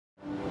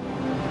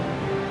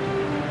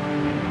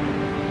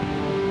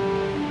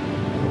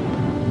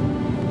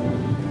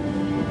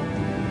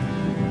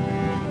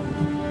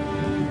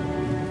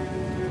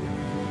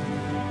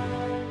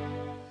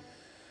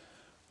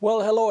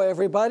Well, hello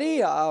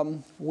everybody.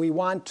 We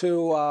want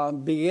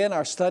to begin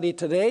our study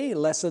today,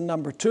 lesson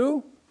number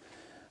 2.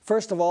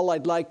 First of all,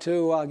 I'd like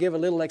to give a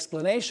little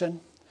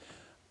explanation.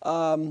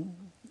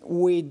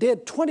 We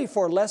did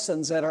 24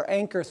 lessons at our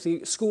Anchor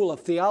School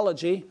of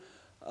Theology,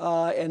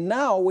 and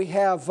now we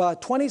have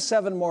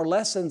 27 more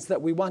lessons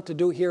that we want to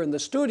do here in the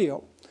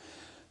studio.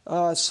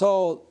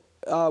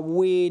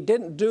 We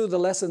didn't do the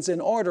lessons in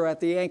order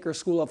at the Anchor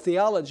School of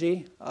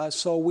Theology,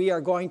 so we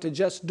are going to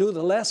just do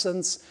the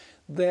lessons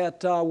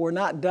that were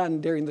not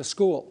done during the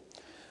school.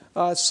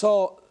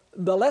 So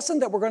the lesson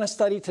that we're going to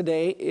study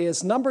today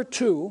is number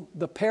 2,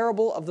 the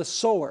parable of the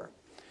sower.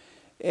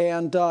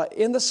 And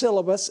in the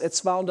syllabus, it's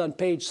found on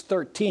page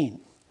 13.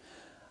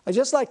 I'd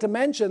just like to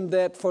mention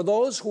that for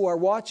those who are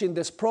watching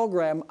this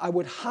program, I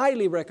would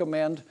highly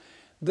recommend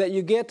that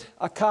you get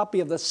a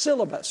copy of the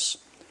syllabus.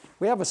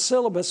 We have a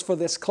syllabus for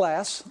this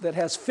class that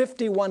has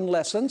 51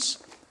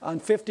 lessons on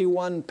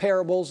 51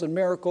 parables and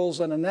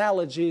miracles and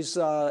analogies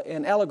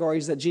and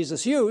allegories that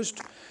Jesus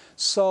used.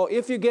 So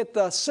if you get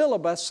the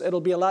syllabus, it'll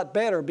be a lot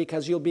better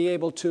because you'll be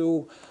able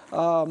to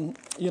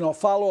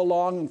follow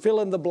along and fill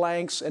in the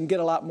blanks and get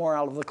a lot more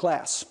out of the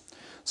class.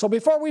 So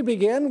before we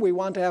begin, we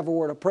want to have a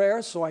word of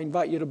prayer, so I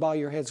invite you to bow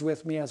your heads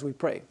with me as we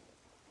pray.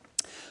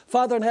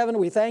 Father in heaven,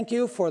 we thank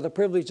you for the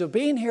privilege of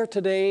being here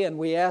today, and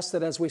we ask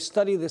that as we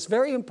study this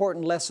very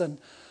important lesson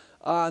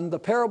on the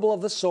parable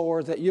of the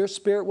sower, that your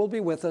Spirit will be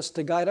with us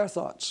to guide our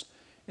thoughts.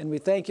 And we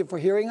thank you for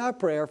hearing our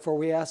prayer, for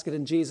we ask it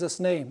in Jesus'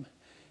 name.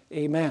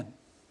 Amen.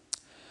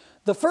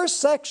 The first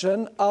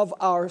section of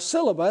our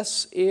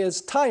syllabus is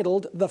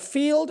titled, The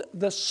Field,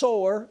 the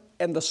Sower,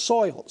 and the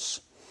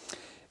Soils.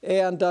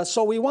 And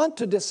so we want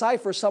to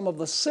decipher some of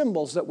the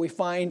symbols that we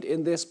find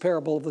in this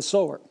parable of the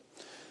sower.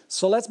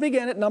 So let's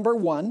begin at number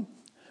 1.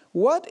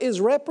 What is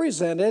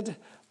represented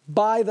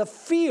by the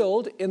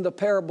field in the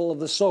parable of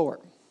the sower?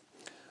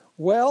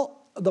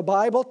 Well, the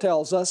Bible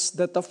tells us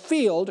that the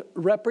field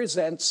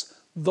represents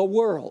the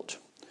world.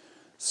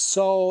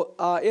 So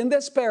in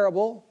this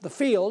parable, the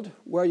field,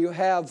 where you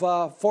have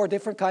 4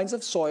 different kinds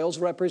of soils,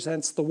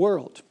 represents the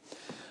world.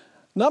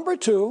 Number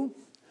 2,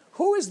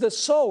 who is the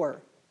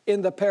sower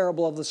in the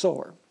parable of the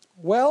sower?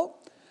 Well,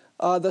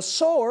 the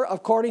sower,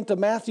 according to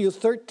Matthew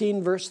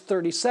 13, verse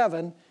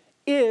 37,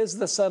 is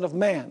the Son of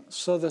Man.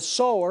 So the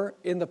sower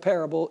in the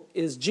parable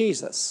is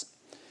Jesus.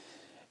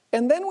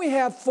 And then we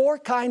have 4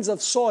 kinds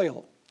of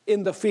soil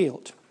in the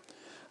field.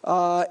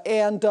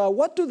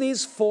 What do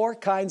these 4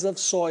 kinds of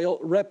soil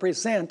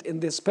represent in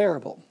this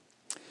parable?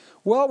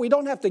 Well, we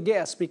don't have to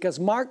guess because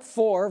Mark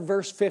 4,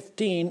 verse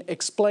 15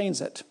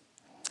 explains it.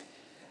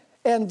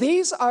 And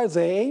these are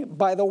they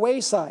by the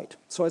wayside.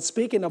 So it's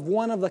speaking of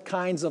one of the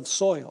kinds of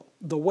soil,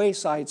 the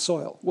wayside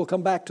soil. We'll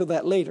come back to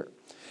that later.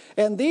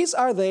 And these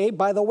are they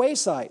by the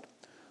wayside,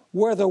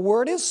 where the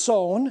word is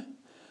sown,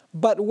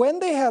 but when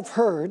they have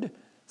heard,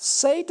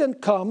 Satan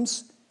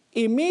comes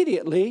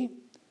immediately,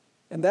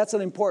 and that's an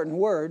important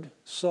word,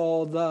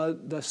 so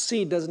the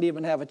seed doesn't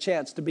even have a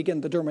chance to begin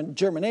the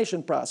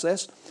germination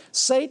process.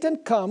 Satan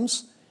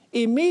comes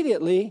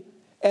immediately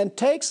and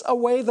takes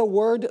away the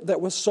word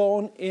that was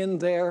sown in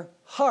their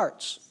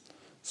hearts.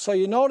 So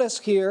you notice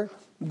here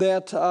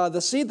that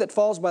the seed that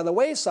falls by the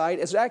wayside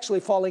is actually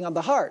falling on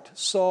the heart.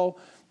 So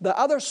the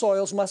other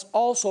soils must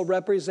also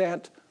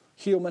represent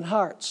human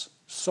hearts.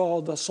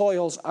 So the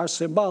soils are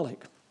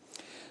symbolic.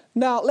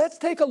 Now let's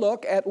take a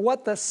look at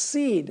what the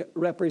seed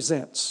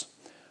represents.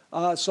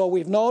 So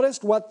we've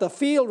noticed what the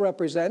field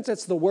represents.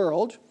 It's the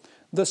world.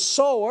 The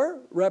sower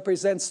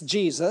represents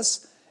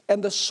Jesus.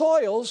 And the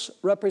soils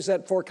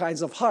represent 4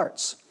 kinds of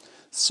hearts.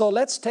 So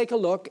let's take a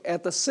look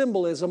at the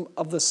symbolism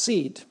of the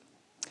seed.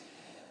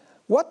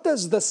 What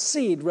does the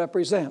seed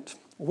represent?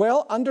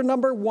 Well, under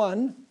number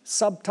 1,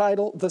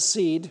 subtitle, the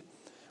seed,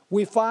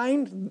 we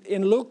find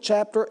in Luke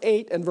chapter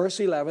 8 and verse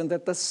 11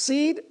 that the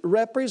seed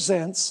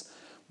represents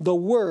the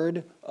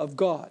Word of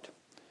God.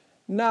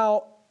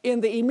 Now,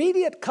 in the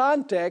immediate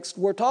context,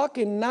 we're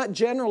talking not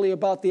generally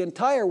about the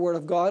entire Word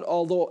of God,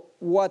 although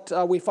what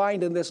we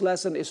find in this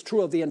lesson is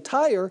true of the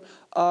entire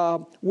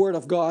Word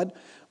of God,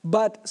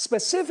 but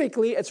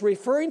specifically it's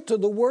referring to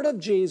the Word of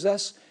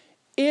Jesus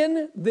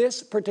in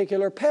this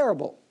particular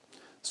parable.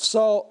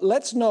 So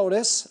let's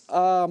notice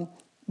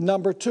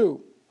number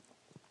 2.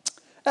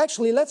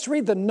 Actually, let's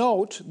read the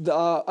note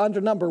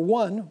under number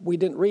 1. We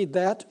didn't read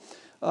that.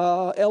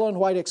 Ellen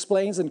White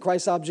explains in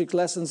Christ's Object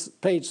Lessons,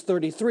 page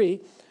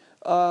 33,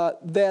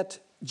 that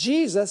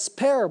Jesus'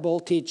 parable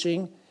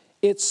teaching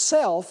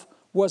itself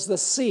was the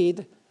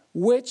seed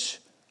which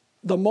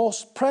the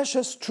most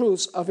precious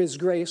truths of His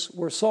grace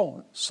were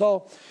sown.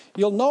 So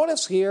you'll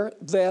notice here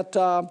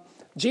that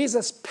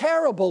Jesus'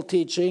 parable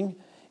teaching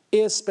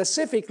is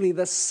specifically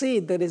the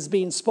seed that is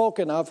being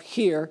spoken of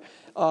here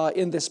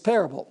in this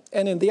parable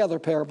and in the other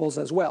parables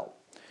as well.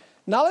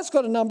 Now let's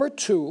go to number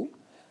 2.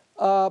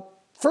 1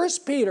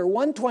 Peter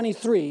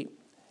 1:23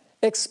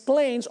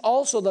 explains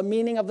also the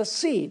meaning of the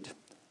seed.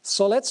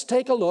 So let's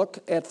take a look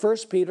at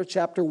 1 Peter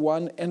chapter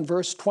 1 and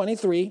verse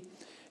 23.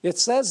 It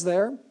says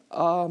there,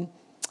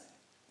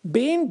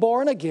 being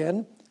born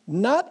again,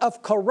 not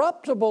of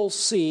corruptible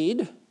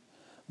seed,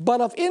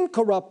 but of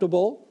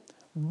incorruptible,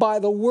 by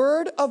the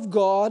word of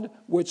God,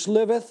 which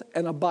liveth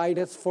and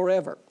abideth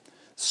forever.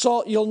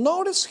 So you'll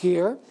notice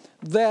here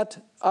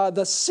that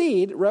the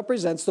seed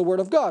represents the word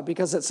of God,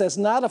 because it says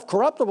not of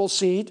corruptible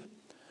seed,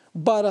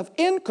 but of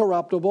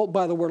incorruptible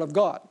by the word of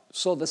God.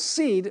 So the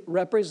seed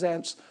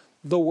represents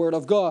the word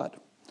of God.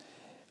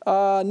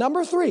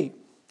 Number 3,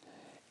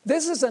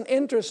 this is an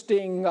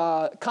interesting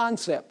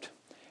concept,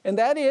 and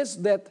that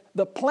is that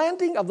the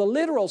planting of the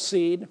literal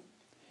seed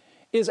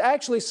is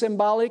actually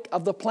symbolic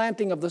of the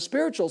planting of the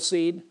spiritual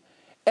seed,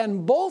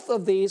 and both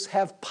of these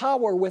have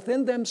power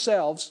within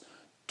themselves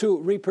to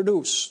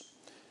reproduce.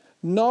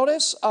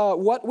 Notice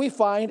what we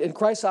find in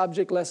Christ's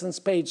Object Lessons,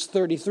 page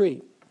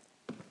 33.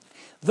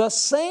 The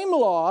same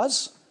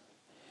laws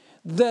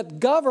that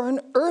govern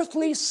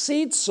earthly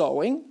seed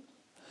sowing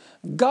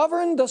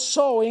govern the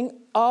sowing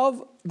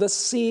of the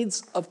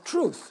seeds of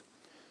truth.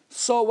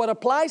 So what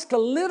applies to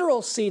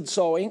literal seed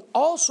sowing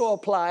also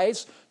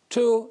applies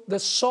to the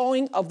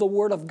sowing of the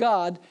Word of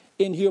God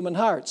in human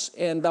hearts.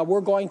 And we're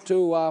going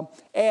to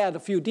add a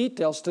few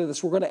details to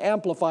this. We're going to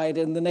amplify it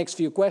in the next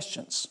few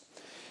questions.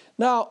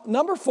 Now,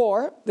 number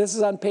 4, this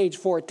is on page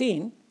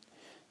 14.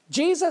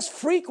 Jesus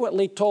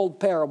frequently told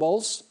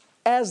parables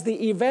as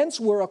the events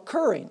were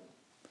occurring.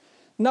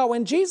 Now,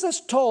 when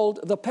Jesus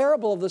told the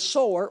parable of the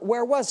sower,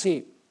 where was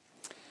he?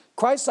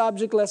 Christ's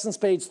Object Lessons,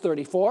 page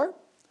 34.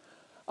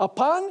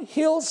 Upon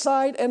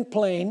hillside and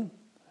plain,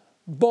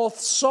 both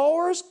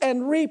sowers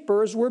and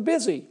reapers were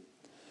busy,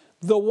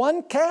 the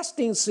one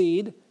casting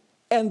seed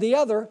and the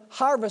other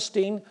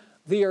harvesting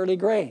the early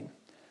grain.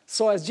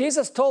 So as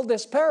Jesus told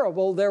this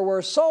parable, there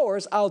were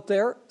sowers out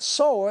there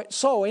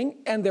sowing,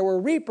 and there were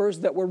reapers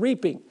that were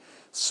reaping.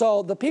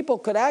 So the people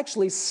could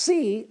actually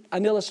see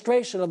an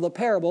illustration of the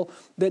parable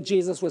that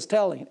Jesus was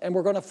telling. And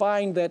we're going to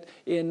find that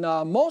in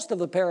most of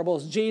the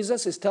parables,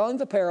 Jesus is telling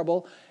the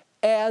parable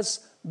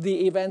as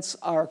the events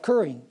are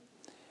occurring.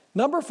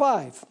 Number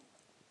 5,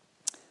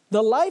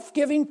 the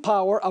life-giving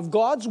power of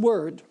God's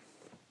Word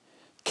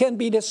can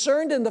be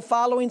discerned in the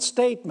following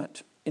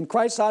statement in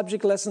Christ's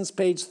Object Lessons,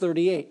 page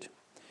 38.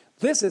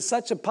 This is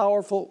such a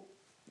powerful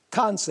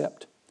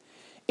concept.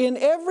 In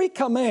every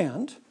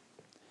command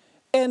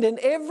and in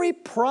every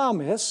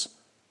promise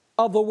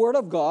of the Word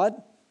of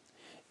God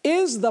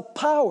is the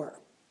power,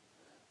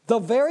 the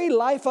very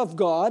life of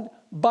God,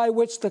 by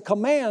which the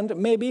command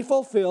may be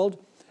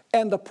fulfilled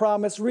and the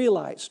promise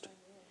realized.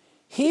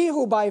 He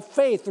who by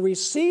faith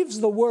receives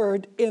the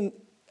word he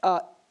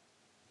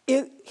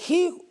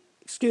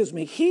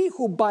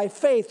who by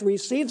faith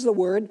receives the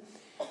word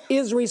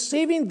is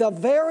receiving the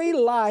very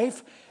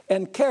life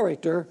and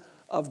character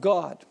of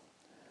God.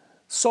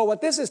 So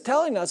what this is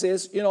telling us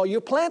is,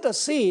 you plant a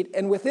seed,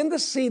 and within the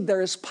seed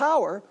there is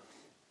power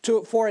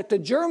for it to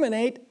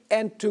germinate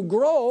and to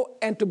grow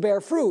and to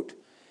bear fruit.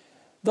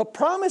 The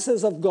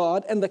promises of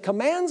God and the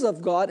commands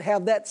of God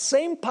have that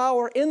same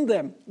power in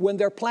them when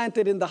they're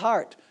planted in the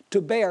heart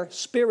to bear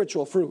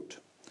spiritual fruit.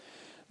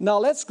 Now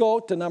let's go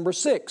to number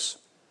 6.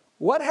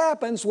 What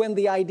happens when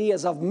the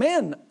ideas of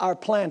men are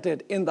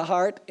planted in the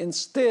heart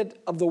instead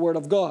of the Word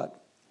of God?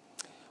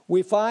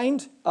 We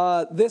find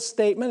this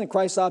statement in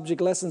Christ's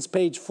Object Lessons,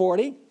 page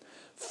 40.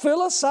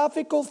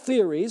 Philosophical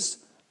theories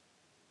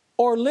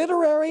or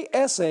literary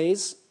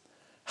essays,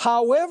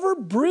 however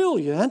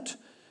brilliant,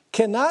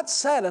 cannot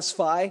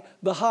satisfy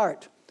the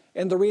heart.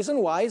 And the reason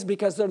why is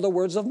because they're the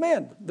words of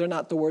men. They're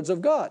not the words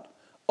of God.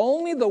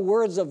 Only the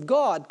words of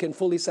God can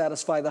fully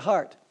satisfy the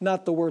heart,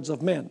 not the words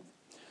of men.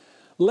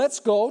 Let's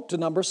go to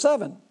number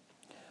 7.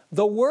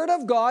 The Word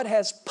of God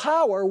has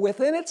power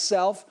within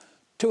itself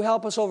to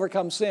help us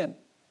overcome sin.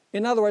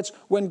 In other words,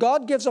 when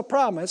God gives a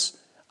promise,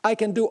 I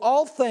can do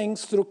all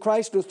things through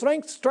Christ who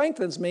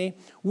strengthens me.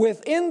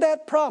 Within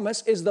that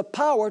promise is the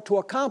power to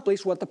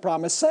accomplish what the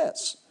promise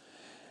says.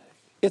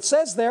 It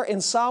says there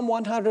in Psalm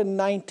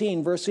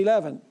 119, verse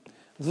 11,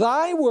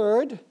 Thy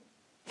word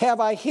have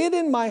I hid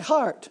in my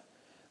heart,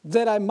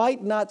 that I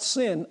might not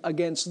sin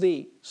against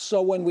thee.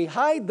 So when we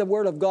hide the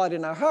Word of God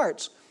in our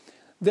hearts,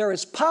 there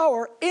is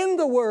power in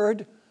the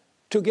Word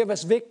to give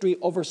us victory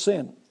over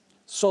sin.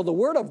 So the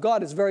Word of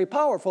God is very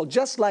powerful,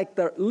 just like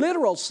the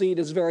literal seed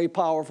is very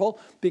powerful,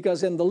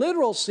 because in the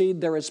literal seed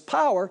there is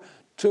power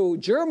to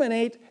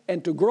germinate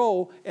and to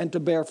grow and to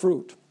bear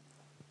fruit.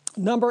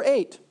 Number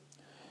 8.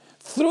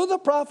 Through the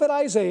prophet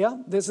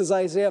Isaiah, this is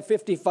Isaiah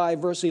 55,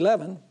 verse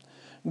 11,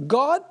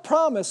 God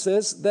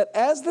promises that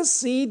as the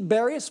seed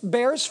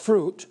bears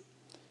fruit,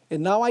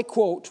 and now I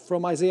quote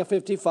from Isaiah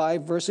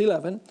 55, verse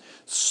 11,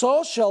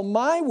 so shall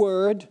my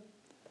word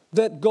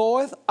that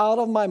goeth out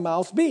of my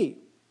mouth be.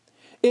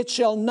 It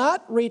shall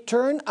not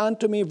return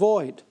unto me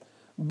void,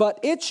 but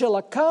it shall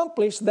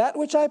accomplish that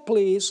which I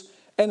please,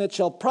 and it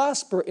shall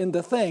prosper in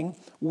the thing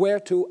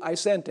whereto I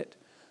sent it.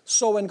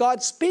 So when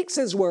God speaks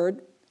His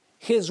word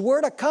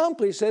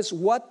accomplishes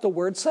what the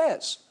Word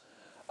says.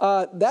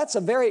 That's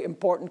a very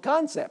important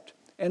concept.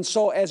 And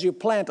so as you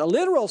plant a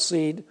literal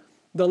seed,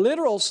 the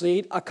literal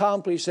seed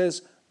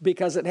accomplishes,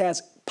 because it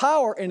has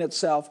power in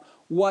itself,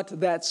 what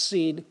that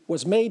seed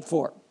was made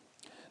for.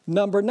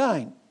 Number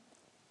 9,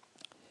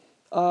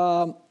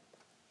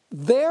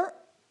 there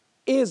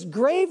is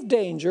grave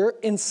danger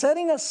in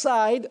setting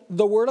aside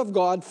the Word of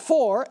God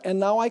for, and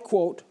now I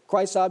quote,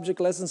 Christ's Object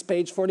Lessons,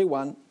 page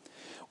 41,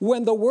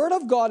 when the Word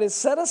of God is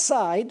set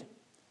aside,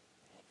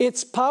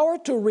 its power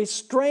to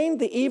restrain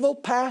the evil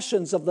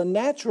passions of the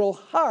natural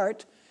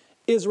heart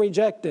is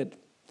rejected.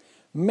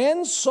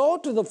 Men sow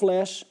to the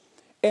flesh,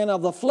 and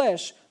of the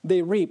flesh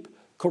they reap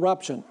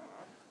corruption.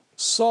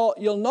 So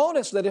you'll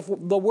notice that if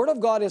the Word of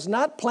God is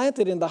not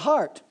planted in the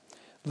heart,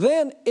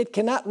 then it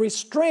cannot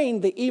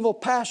restrain the evil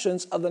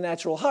passions of the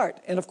natural heart.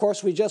 And of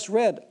course, we just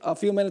read a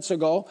few minutes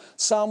ago,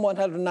 Psalm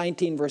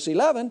 119, verse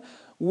 11,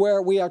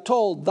 where we are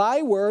told,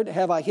 thy word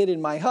have I hid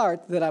in my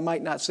heart, that I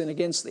might not sin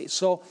against thee.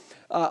 So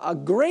a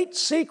great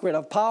secret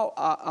of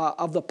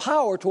the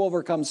power to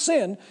overcome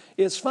sin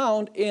is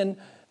found in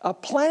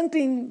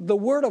planting the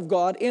Word of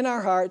God in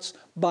our hearts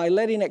by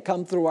letting it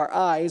come through our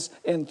eyes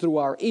and through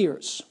our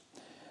ears.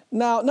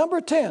 Now,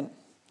 number 10,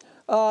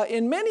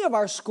 in many of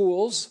our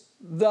schools,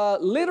 the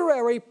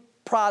literary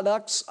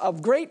products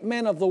of great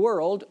men of the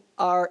world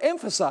are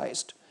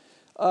emphasized.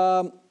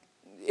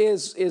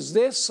 Is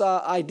this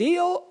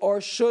ideal, or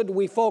should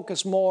we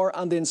focus more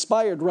on the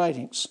inspired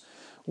writings?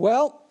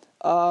 Well,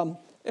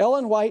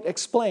 Ellen White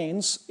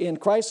explains in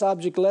Christ's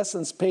Object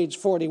Lessons, page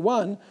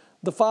 41,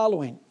 the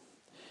following.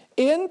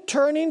 In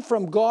turning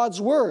from God's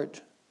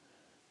Word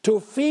to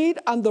feed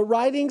on the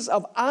writings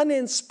of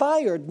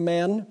uninspired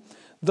men,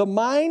 the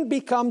mind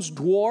becomes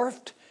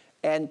dwarfed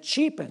and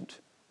cheapened.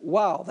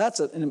 Wow,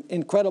 that's an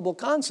incredible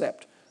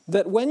concept.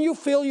 That when you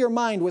fill your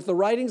mind with the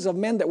writings of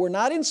men that were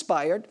not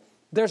inspired,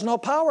 there's no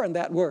power in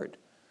that word.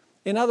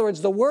 In other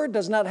words, the word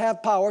does not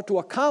have power to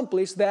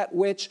accomplish that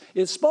which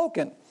is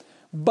spoken.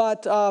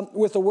 But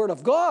with the Word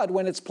of God,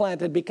 when it's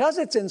planted, because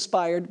it's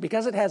inspired,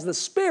 because it has the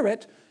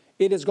Spirit,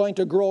 it is going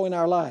to grow in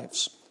our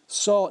lives.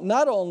 So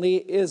not only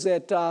is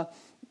it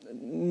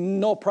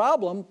no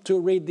problem to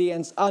read the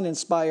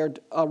uninspired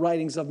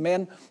writings of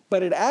men,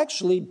 but it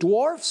actually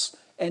dwarfs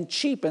and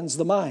cheapens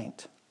the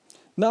mind.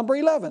 Number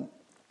 11,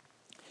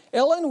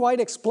 Ellen White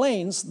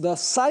explains the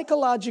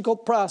psychological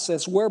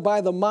process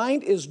whereby the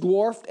mind is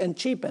dwarfed and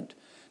cheapened.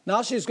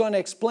 Now she's going to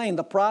explain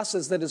the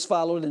process that is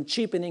followed in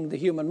cheapening the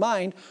human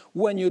mind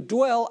when you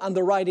dwell on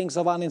the writings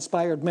of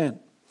uninspired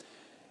men.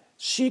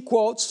 She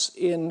quotes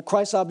in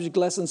Christ's Object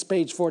Lessons,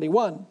 page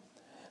 41,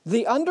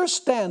 the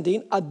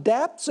understanding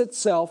adapts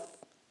itself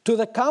to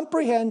the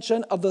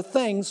comprehension of the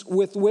things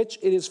with which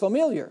it is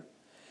familiar.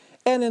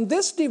 And in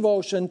this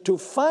devotion to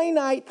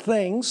finite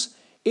things,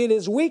 it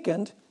is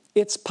weakened,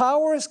 its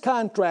power is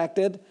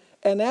contracted,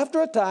 and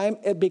after a time,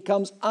 it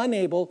becomes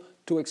unable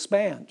to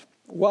expand.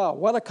 Wow,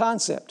 what a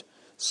concept.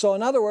 So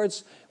in other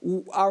words,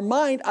 our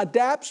mind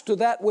adapts to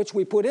that which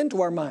we put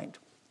into our mind.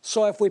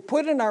 So if we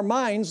put in our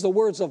minds the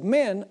words of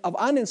men, of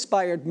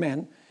uninspired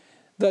men,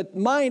 the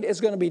mind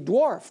is going to be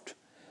dwarfed.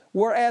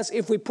 Whereas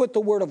if we put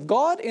the Word of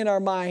God in our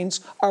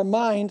minds, our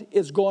mind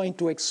is going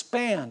to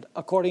expand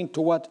according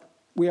to what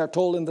we are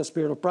told in the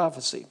spirit of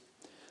prophecy.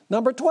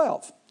 Number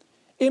 12,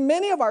 in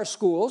many of our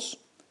schools,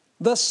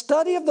 the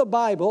study of the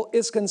Bible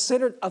is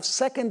considered of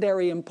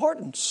secondary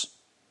importance.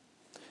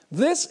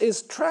 This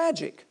is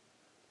tragic.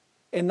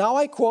 And now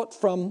I quote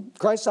from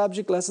Christ's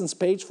Object Lessons,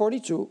 page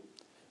 42,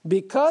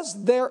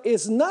 because there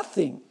is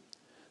nothing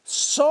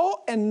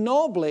so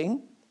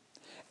ennobling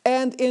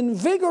and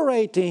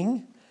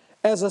invigorating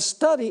as a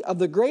study of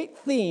the great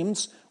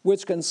themes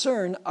which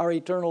concern our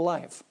eternal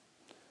life.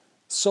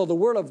 So the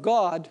Word of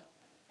God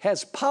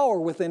has power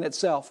within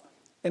itself,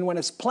 and when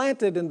it's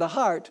planted in the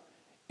heart,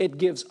 it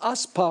gives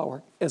us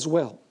power as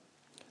well.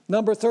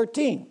 Number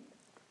 13,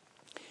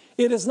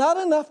 it is not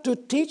enough to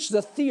teach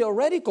the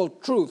theoretical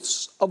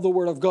truths of the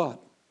Word of God.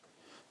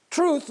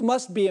 Truth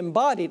must be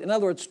embodied. In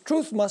other words,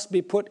 truth must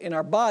be put in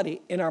our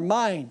body, in our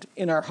mind,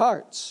 in our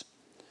hearts.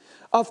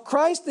 Of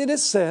Christ it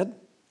is said,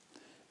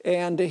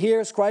 and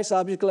here's Christ's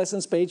Object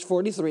Lessons, page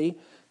 43,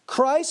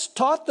 Christ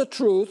taught the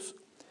truth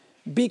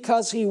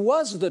because He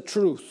was the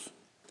truth.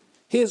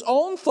 His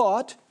own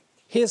thought,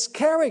 His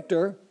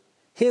character,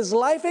 His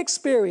life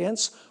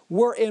experience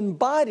were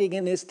embodied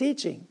in His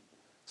teaching.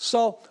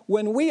 So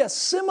when we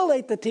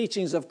assimilate the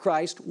teachings of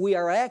Christ, we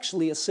are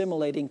actually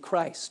assimilating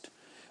Christ.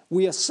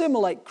 We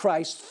assimilate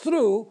Christ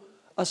through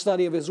a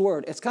study of His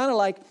Word. It's kind of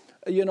like,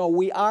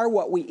 we are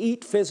what we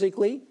eat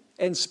physically,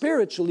 and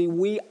spiritually,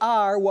 we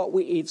are what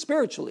we eat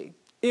spiritually.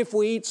 If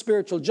we eat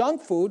spiritual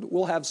junk food,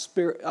 we'll have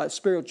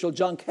spiritual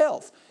junk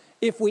health.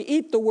 If we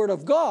eat the Word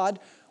of God,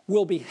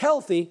 we'll be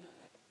healthy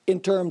in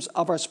terms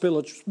of our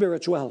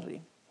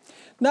spirituality.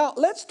 Now,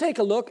 let's take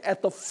a look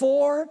at the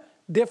 4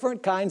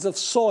 different kinds of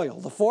soil,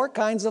 the 4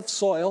 kinds of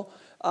soil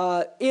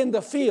in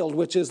the field,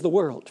 which is the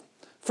world.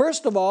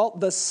 First of all,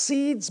 the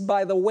seeds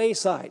by the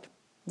wayside.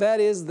 That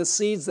is, the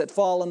seeds that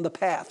fall on the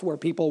path where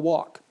people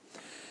walk.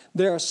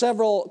 There are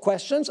several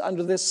questions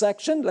under this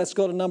section. Let's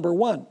go to number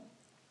 1.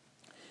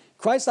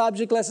 Christ's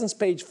Object Lessons,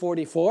 page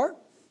 44.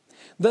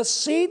 The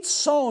seed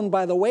sown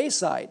by the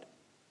wayside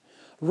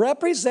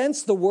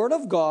represents the Word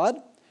of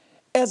God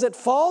as it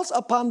falls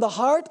upon the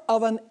heart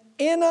of an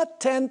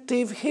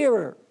inattentive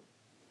hearer.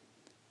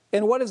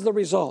 And what is the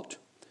result?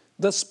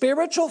 The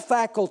spiritual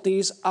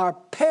faculties are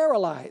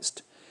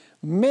paralyzed.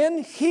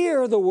 Men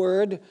hear the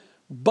word,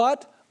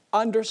 but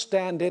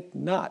understand it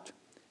not.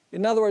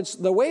 In other words,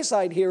 the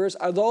wayside hearers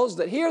are those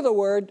that hear the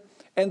word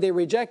and they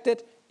reject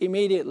it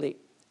immediately.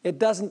 It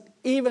doesn't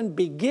even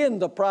begin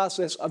the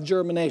process of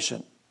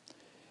germination.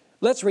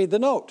 Let's read the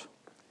note.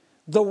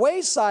 The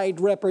wayside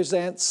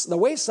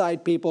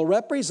people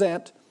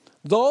represent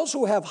those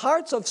who have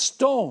hearts of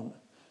stone,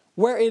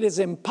 where it is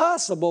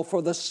impossible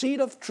for the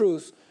seed of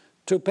truth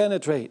to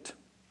penetrate.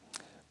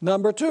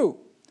 Number 2,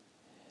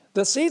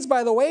 the seeds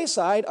by the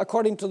wayside,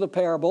 according to the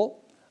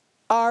parable,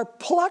 are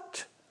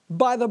plucked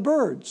by the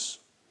birds.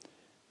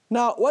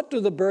 Now, what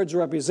do the birds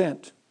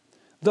represent?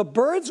 The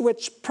birds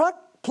which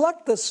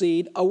pluck the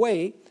seed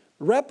away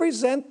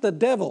represent the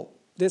devil.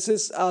 This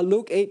is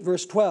Luke 8,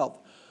 verse 12,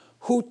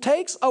 who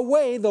takes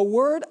away the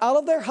word out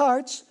of their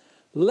hearts,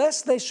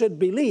 lest they should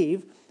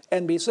believe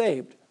and be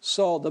saved.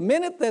 So the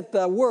minute that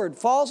the word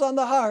falls on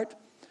the heart,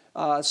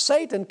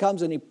 Satan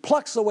comes and he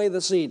plucks away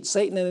the seed,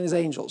 Satan and his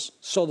angels.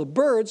 So the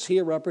birds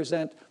here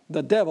represent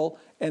the devil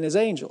and his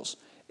angels.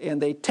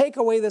 And they take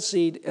away the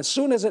seed as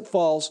soon as it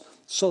falls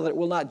so that it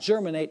will not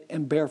germinate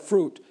and bear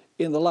fruit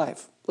in the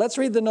life. Let's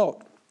read the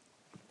note.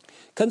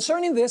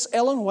 Concerning this,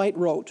 Ellen White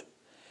wrote,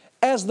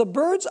 as the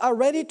birds are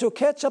ready to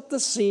catch up the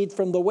seed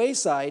from the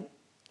wayside,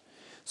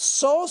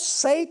 so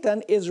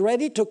Satan is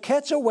ready to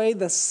catch away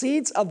the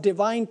seeds of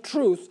divine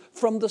truth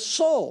from the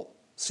soul.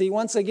 See,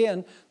 once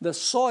again, the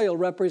soil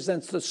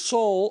represents the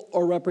soul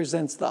or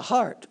represents the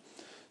heart.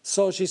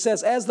 So she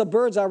says, as the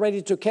birds are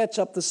ready to catch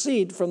up the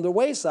seed from the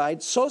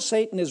wayside, so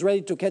Satan is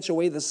ready to catch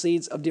away the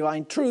seeds of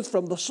divine truth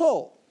from the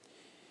soul.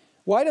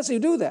 Why does he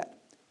do that?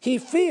 He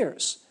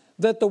fears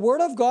that the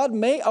word of God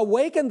may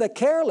awaken the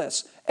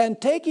careless and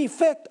take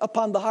effect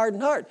upon the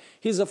hardened heart.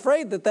 He's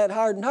afraid that that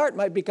hardened heart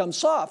might become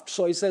soft.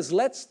 So he says,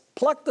 let's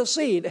pluck the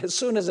seed as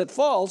soon as it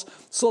falls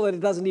so that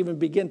it doesn't even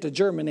begin to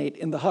germinate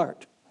in the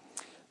heart.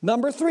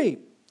 Number 3,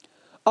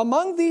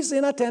 among these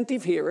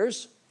inattentive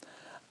hearers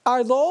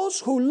are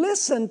those who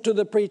listen to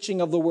the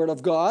preaching of the word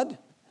of God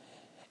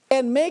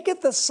and make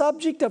it the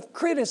subject of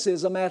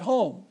criticism at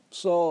home.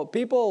 So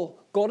people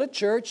go to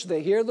church,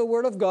 they hear the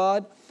word of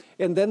God,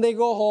 and then they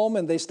go home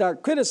and they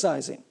start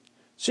criticizing.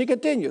 She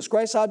continues,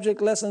 Christ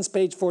Object Lessons,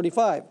 page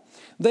 45.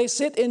 They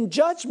sit in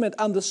judgment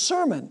on the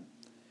sermon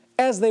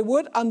as they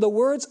would on the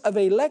words of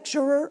a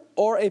lecturer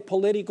or a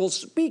political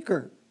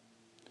speaker.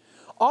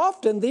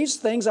 Often these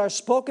things are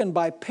spoken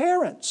by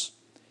parents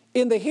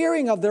in the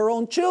hearing of their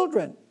own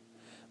children.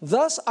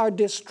 Thus are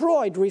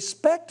destroyed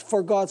respect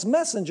for God's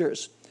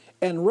messengers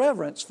and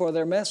reverence for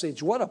their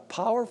message. What a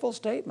powerful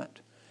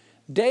statement.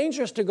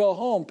 Dangerous to go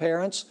home,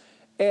 parents,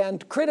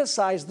 and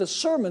criticize the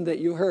sermon that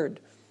you heard,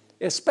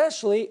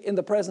 especially in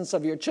the presence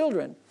of your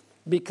children,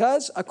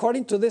 because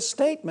according to this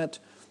statement,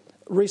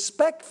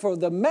 respect for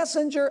the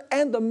messenger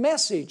and the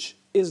message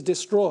is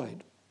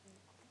destroyed.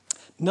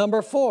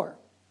 Number 4,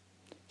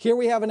 here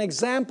we have an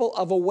example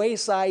of a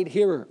wayside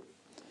hearer.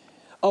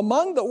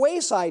 Among the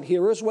wayside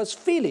hearers was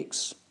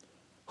Felix,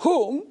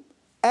 whom,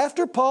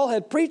 after Paul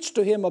had preached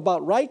to him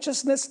about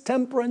righteousness,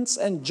 temperance,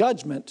 and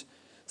judgment,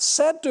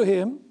 said to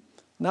him,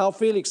 now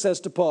Felix says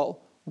to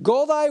Paul,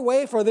 go thy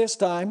way for this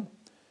time.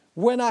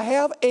 When I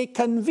have a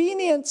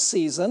convenient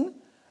season,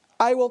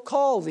 I will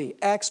call thee.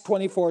 Acts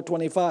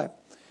 24:25.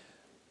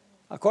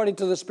 According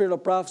to the spirit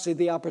of prophecy,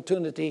 the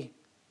opportunity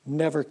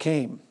never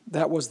came.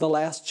 That was the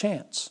last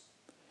chance.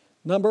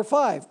 Number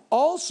 5,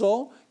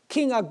 also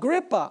King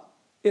Agrippa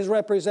is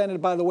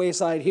represented by the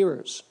wayside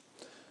hearers.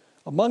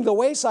 Among the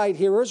wayside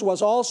hearers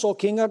was also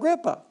King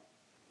Agrippa.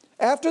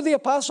 After the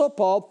Apostle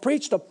Paul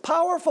preached a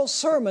powerful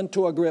sermon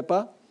to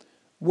Agrippa,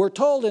 we're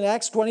told in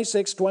Acts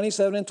 26,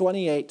 27, and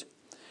 28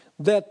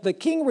 that the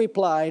king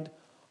replied,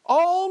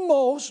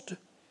 almost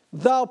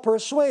thou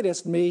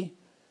persuadest me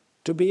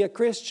to be a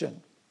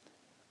Christian.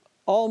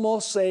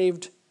 Almost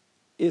saved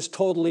is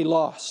totally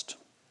lost.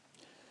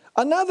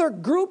 Another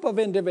group of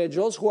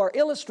individuals who are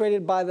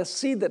illustrated by the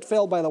seed that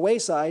fell by the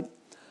wayside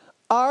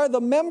are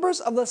the members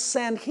of the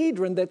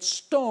Sanhedrin that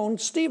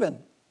stoned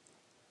Stephen.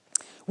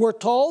 We're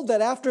told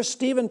that after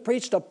Stephen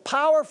preached a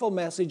powerful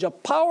message, a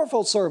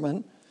powerful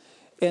sermon,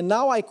 and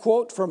now I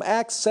quote from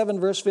Acts 7,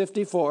 verse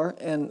 54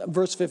 and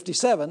verse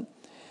 57,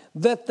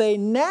 that they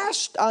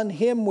gnashed on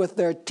him with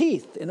their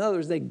teeth. In other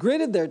words, they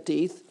gritted their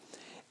teeth,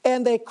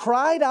 and they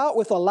cried out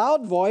with a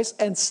loud voice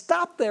and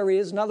stopped their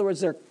ears. In other words,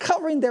 they're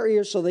covering their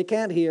ears so they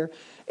can't hear,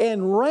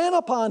 and ran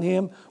upon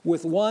him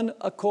with one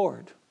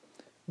accord.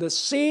 The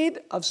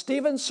seed of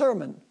Stephen's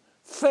sermon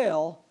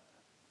fell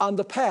on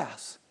the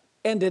path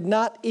and did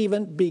not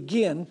even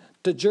begin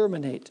to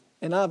germinate,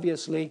 and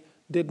obviously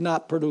did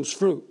not produce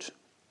fruit.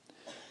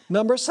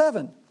 Number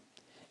 7,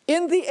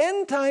 in the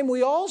end time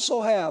we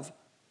also have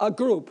a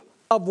group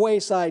of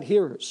wayside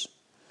hearers.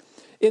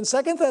 In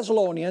 2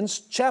 Thessalonians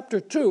chapter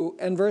 2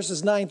 and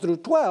verses 9 through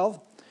 12,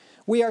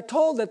 we are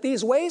told that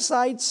these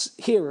wayside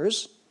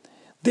hearers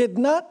did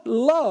not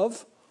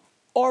love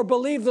or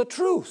believe the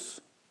truth.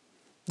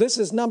 This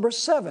is number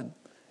 7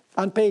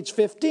 on page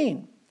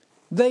 15.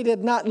 They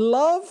did not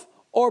love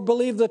or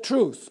believe the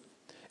truth.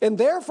 And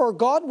therefore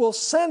God will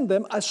send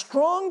them a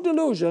strong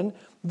delusion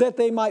that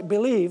they might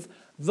believe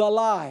the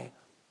lie.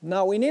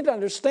 Now we need to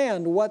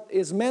understand what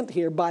is meant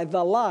here by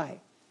the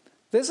lie.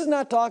 This is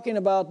not talking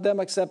about them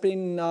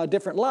accepting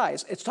different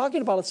lies. It's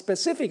talking about a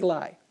specific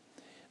lie.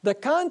 The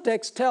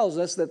context tells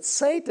us that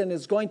Satan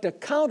is going to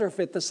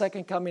counterfeit the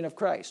second coming of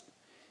Christ.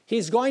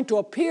 He's going to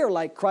appear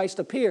like Christ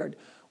appeared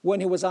when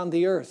he was on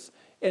the earth.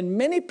 And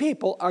many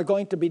people are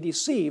going to be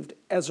deceived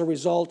as a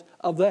result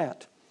of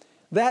that.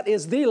 That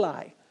is the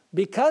lie.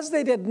 Because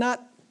they did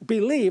not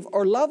believe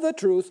or love the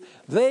truth,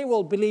 they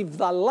will believe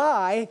the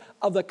lie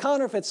of the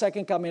counterfeit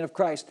second coming of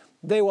Christ.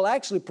 They will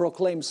actually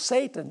proclaim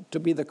Satan to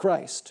be the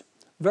Christ.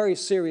 Very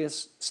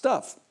serious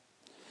stuff.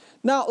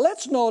 Now,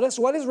 let's notice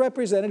what is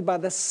represented by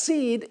the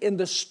seed in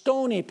the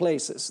stony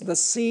places. The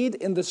seed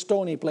in the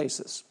stony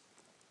places.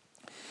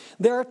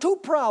 There are 2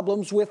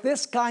 problems with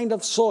this kind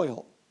of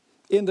soil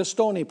in the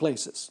stony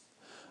places.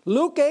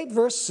 Luke 8,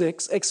 verse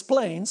 6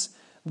 explains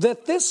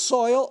that this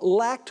soil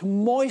lacked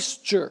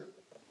moisture.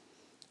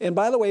 And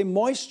by the way,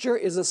 moisture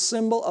is a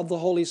symbol of the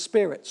Holy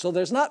Spirit. So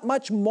there's not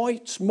much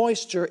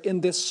moisture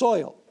in this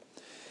soil.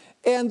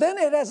 And then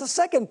it has a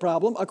second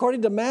problem.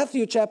 According to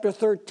Matthew chapter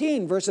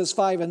 13, verses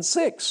 5 and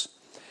 6,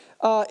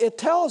 it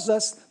tells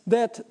us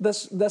that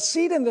the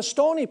seed in the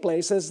stony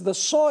places, the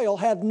soil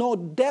had no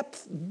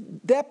depth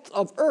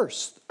of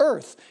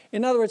earth.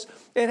 In other words,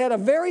 it had a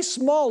very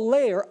small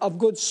layer of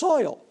good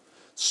soil.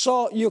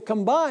 So you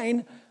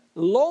combine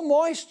low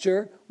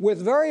moisture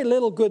with very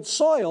little good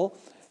soil,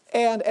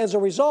 and as a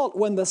result,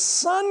 when the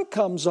sun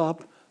comes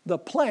up, the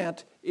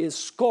plant is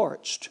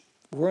scorched.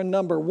 We're in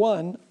number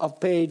 1 of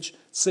page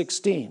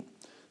 16.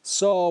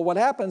 So what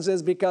happens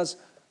is, because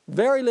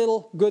very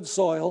little good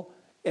soil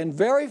and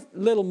very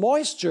little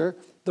moisture,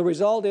 the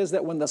result is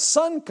that when the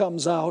sun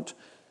comes out,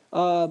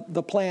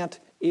 the plant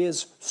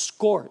is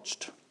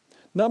scorched.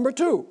 Number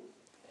 2,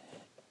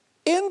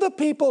 in the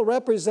people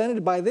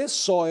represented by this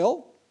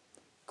soil,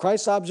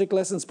 Christ's Object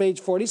Lessons, page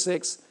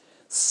 46,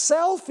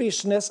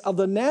 selfishness of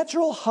the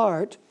natural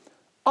heart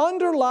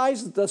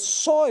underlies the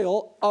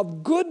soil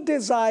of good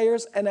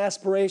desires and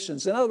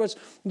aspirations. In other words,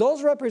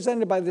 those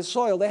represented by this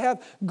soil, they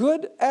have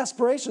good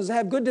aspirations, they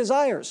have good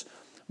desires.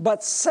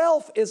 But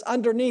self is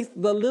underneath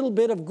the little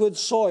bit of good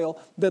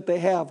soil that they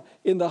have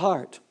in the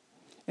heart.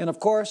 And of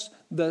course,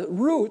 the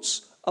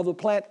roots of the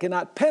plant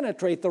cannot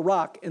penetrate the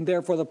rock, and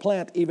therefore the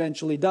plant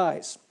eventually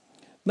dies.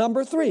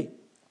 Number 3,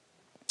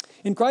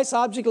 in Christ's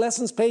Object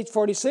Lessons, page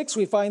 46,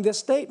 we find this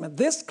statement: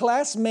 this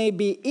class may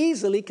be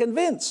easily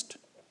convinced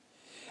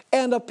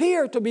and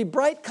appear to be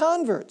bright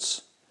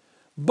converts,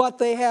 but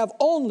they have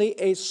only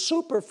a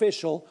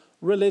superficial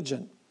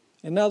religion.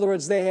 In other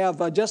words, they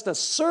have just a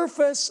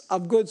surface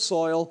of good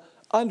soil.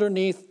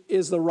 Underneath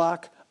is the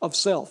rock of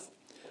self.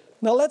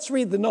 Now let's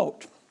read the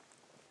note.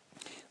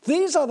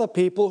 These are the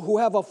people who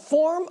have a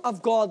form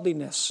of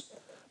godliness,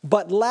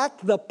 but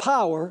lack the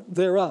power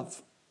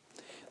thereof.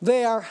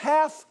 They are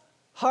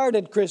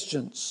half-hearted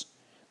Christians.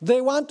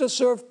 They want to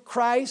serve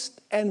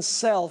Christ and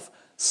self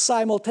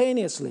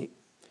simultaneously.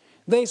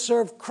 They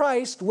serve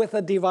Christ with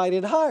a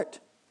divided heart.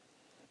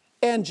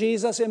 And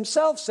Jesus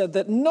himself said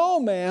that no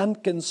man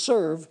can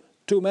serve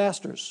 2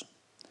 masters.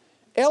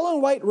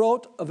 Ellen White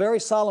wrote a very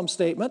solemn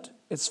statement.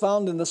 It's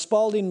found in the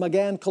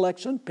Spalding-McGann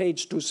collection,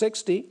 page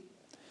 260.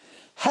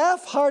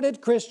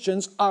 Half-hearted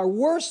Christians are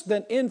worse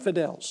than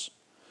infidels,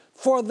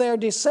 for their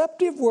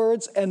deceptive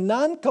words and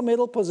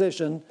non-committal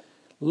position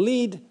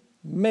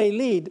may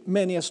lead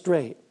many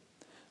astray.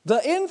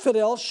 The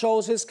infidel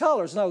shows his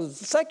colors. Now, the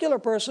secular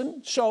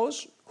person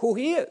shows who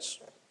he is.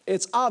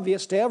 It's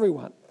obvious to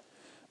everyone.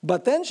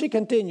 But then she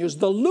continues,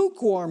 the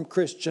lukewarm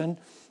Christian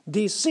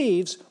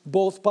deceives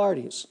both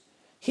parties.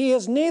 He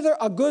is neither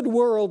a good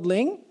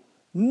worldling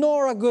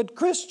nor a good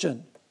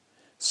Christian.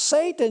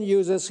 Satan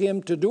uses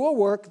him to do a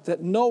work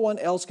that no one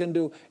else can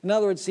do. In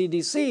other words, he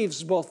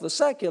deceives both the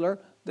secular,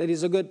 that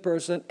he's a good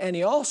person, and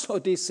he also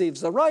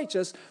deceives the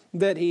righteous,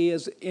 that he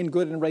is in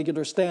good and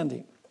regular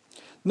standing.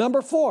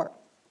 Number 4,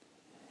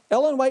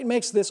 Ellen White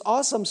makes this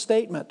awesome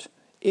statement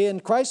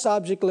in Christ's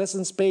Object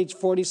Lessons, page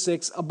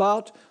 46,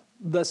 about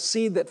the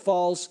seed that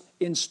falls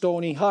in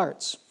stony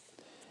hearts.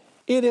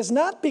 It is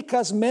not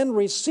because men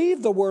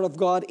receive the Word of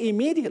God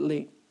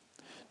immediately,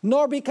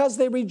 nor because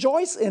they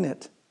rejoice in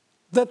it,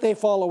 that they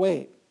fall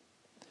away.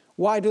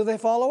 Why do they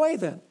fall away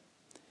then?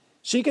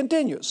 She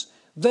continues,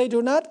 they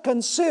do not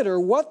consider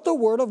what the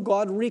Word of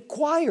God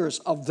requires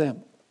of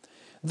them.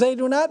 They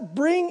do not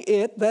bring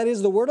it, that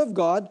is the Word of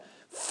God,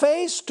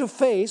 face to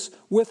face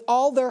with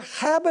all their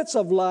habits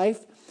of life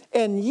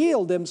and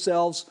yield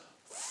themselves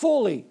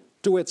fully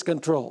to its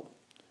control.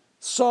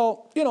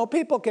 So,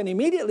 people can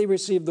immediately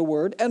receive the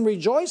Word and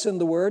rejoice in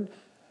the Word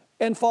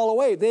and fall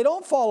away. They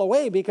don't fall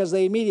away because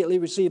they immediately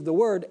received the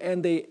Word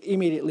and they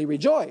immediately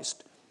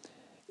rejoiced.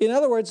 In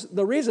other words,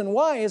 the reason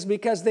why is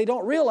because they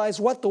don't realize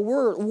what the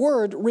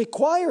Word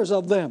requires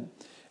of them.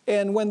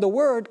 And when the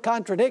word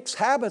contradicts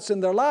habits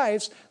in their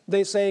lives,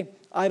 they say,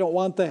 I don't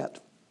want that.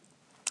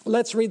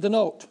 Let's read the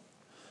note.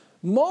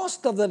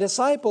 Most of the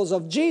disciples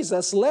of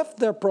Jesus left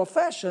their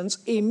professions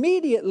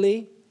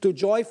immediately to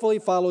joyfully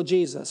follow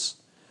Jesus.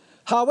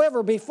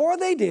 However, before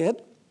they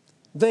did,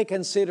 they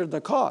considered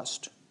the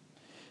cost.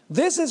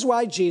 This is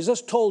why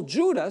Jesus told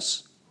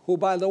Judas, who,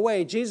 by the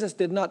way, Jesus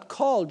did not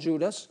call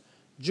Judas.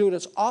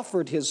 Judas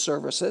offered his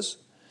services.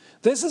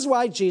 This is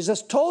why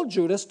Jesus told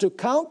Judas to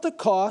count the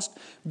cost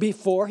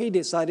before he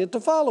decided to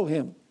follow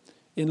him.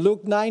 In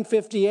Luke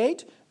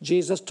 9:58,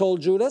 Jesus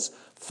told Judas,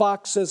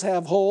 foxes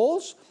have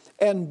holes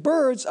and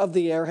birds of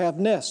the air have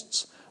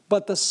nests,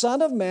 but the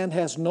Son of Man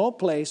has no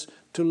place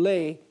to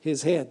lay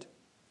his head.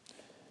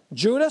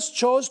 Judas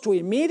chose to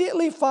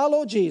immediately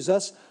follow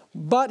Jesus,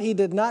 but he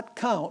did not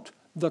count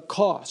the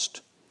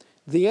cost.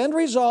 The end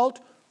result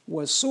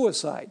was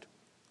suicide.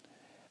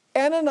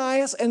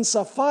 Ananias and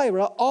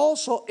Sapphira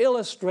also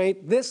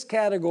illustrate this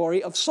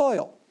category of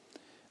soil.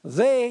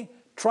 They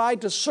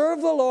tried to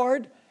serve the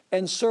Lord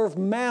and serve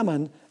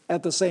mammon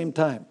at the same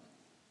time.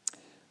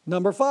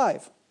 Number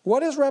 5,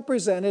 what is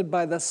represented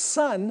by the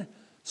sun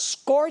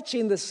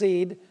scorching the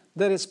seed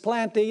that is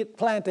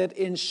planted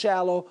in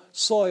shallow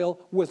soil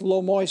with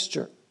low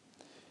moisture?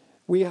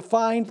 We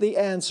find the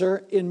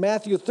answer in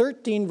Matthew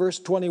 13, verse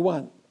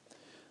 21.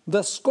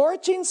 The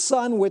scorching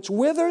sun which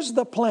withers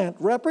the plant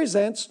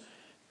represents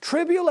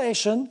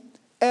tribulation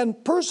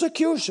and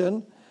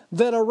persecution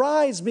that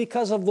arise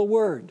because of the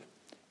word.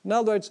 In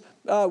other words,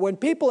 when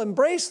people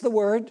embrace the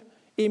word,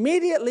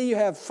 immediately you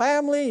have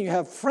family, you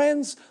have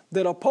friends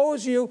that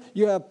oppose you,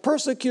 you have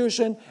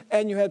persecution,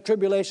 and you have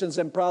tribulations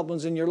and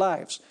problems in your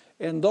lives.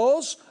 And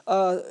those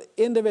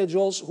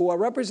individuals who are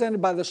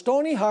represented by the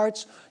stony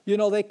hearts,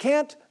 they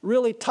can't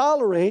really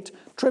tolerate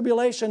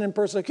tribulation and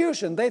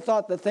persecution. They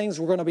thought that things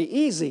were going to be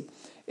easy.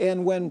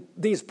 And when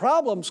these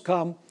problems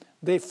come,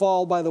 they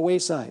fall by the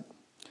wayside.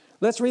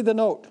 Let's read the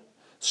note.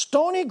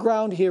 Stony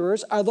ground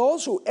hearers are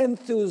those who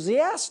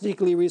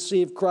enthusiastically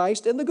receive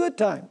Christ in the good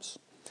times.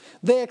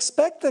 They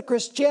expect that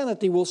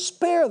Christianity will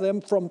spare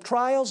them from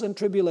trials and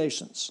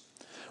tribulations.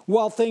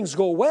 While things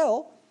go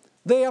well,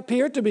 they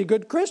appear to be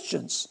good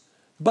Christians.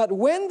 But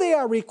when they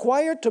are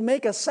required to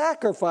make a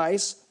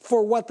sacrifice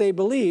for what they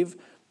believe,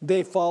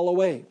 they fall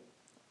away.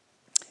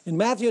 In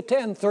Matthew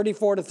 10,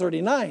 34 to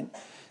 39,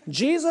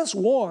 Jesus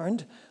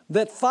warned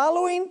that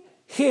following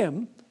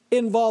him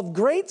involved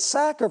great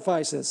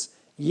sacrifices,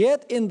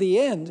 yet in the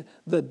end,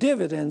 the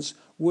dividends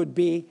would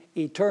be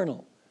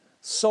eternal.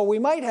 So we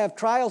might have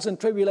trials and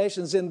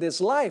tribulations in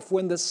this life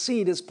when the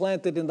seed is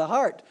planted in the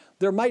heart.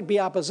 There might be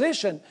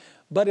opposition,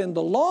 but in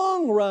the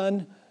long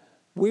run,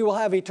 we will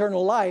have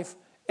eternal life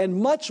and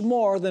much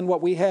more than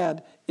what we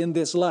had in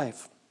this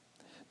life.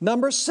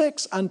 Number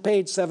 6 on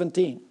page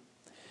 17.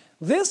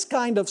 This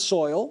kind of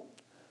soil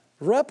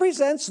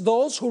represents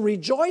those who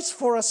rejoice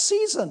for a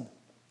season.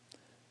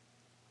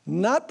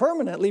 Not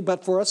permanently,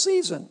 but for a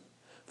season.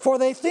 For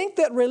they think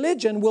that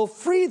religion will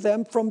free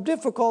them from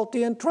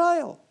difficulty and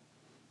trial.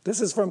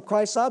 This is from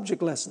Christ's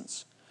Object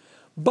Lessons.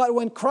 But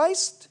when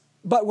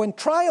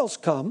trials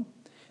come,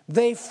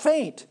 they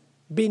faint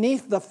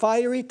beneath the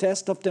fiery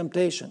test of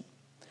temptation.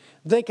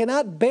 They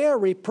cannot bear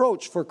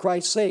reproach for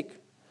Christ's sake.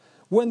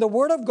 When the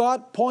Word of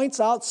God points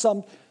out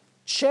some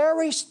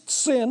cherished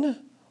sin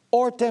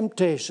or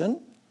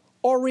temptation,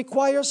 or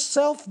requires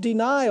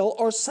self-denial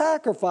or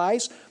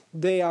sacrifice,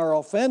 they are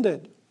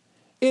offended.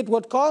 It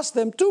would cost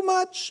them too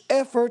much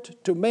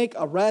effort to make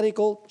a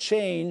radical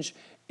change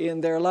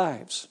in their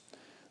lives.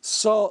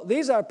 So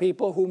these are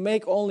people who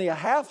make only a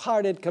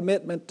half-hearted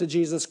commitment to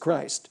Jesus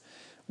Christ.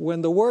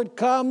 When the word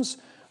comes,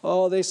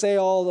 they say,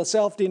 the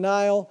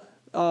self-denial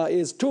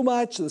is too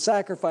much, the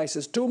sacrifice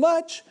is too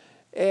much,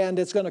 and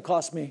it's going to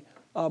cost me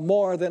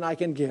more than I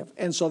can give.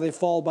 And so they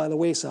fall by the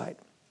wayside.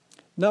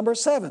 Number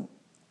 7,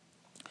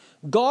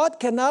 God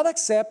cannot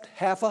accept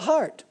half a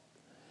heart.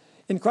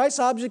 In Christ's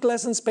Object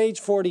Lessons, page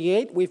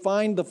 48, we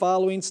find the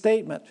following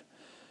statement.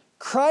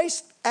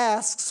 Christ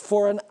asks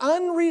for an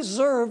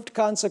unreserved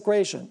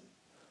consecration,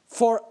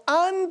 for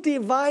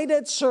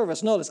undivided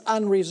service. Notice,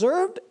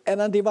 unreserved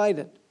and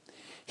undivided.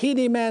 He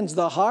demands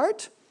the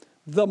heart,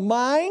 the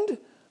mind,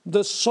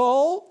 the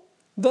soul,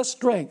 the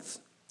strength.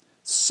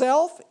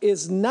 Self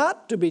is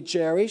not to be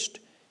cherished.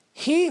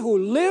 He who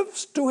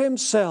lives to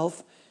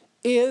himself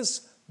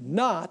is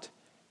not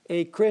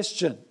a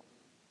Christian.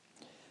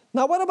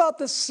 Now, what about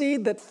the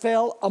seed that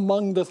fell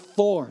among the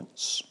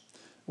thorns?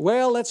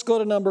 Well, let's go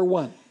to number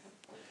 1.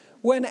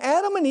 When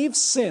Adam and Eve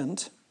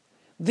sinned,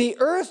 the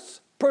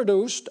earth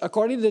produced,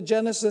 according to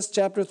Genesis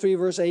chapter 3,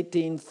 verse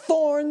 18,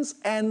 thorns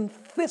and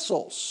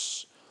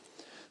thistles.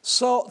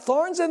 So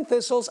thorns and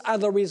thistles are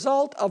the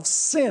result of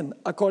sin,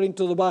 according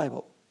to the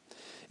Bible.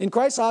 In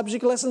Christ's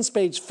Object Lessons,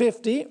 page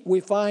 50, we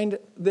find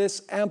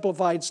this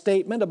amplified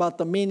statement about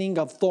the meaning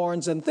of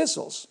thorns and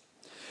thistles.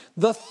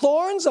 The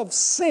thorns of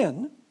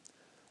sin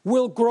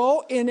will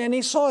grow in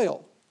any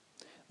soil.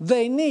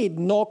 They need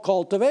no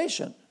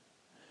cultivation.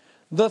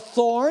 The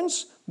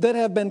thorns that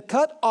have been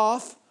cut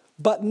off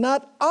but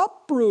not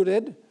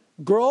uprooted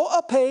grow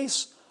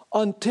apace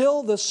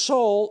until the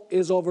soul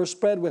is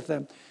overspread with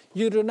them.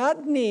 You do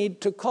not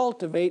need to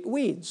cultivate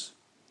weeds.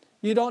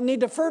 You don't need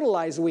to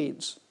fertilize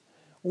weeds.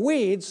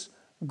 Weeds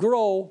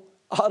grow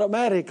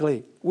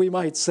automatically, we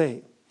might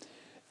say.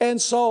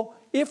 And so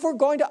if we're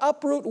going to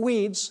uproot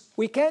weeds,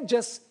 we can't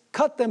just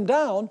cut them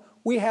down.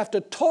 We have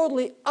to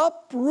totally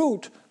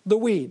uproot the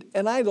weed.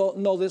 And I don't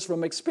know this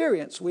from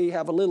experience. We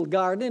have a little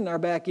garden in our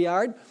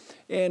backyard,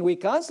 and we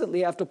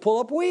constantly have to pull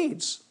up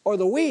weeds, or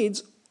the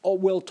weeds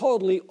will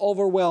totally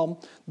overwhelm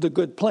the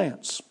good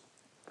plants.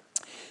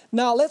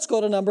 Now let's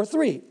go to number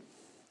 3.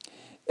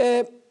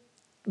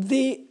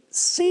 The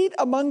seed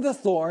among the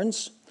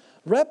thorns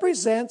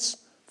represents,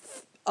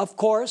 of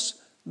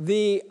course,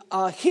 the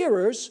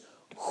hearers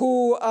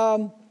who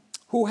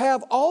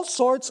have all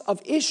sorts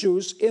of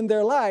issues in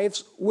their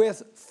lives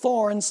with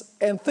thorns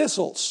and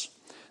thistles.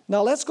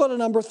 Now let's go to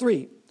number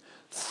 3.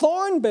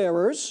 Thorn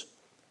bearers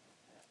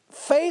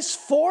face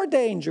 4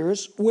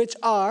 dangers, which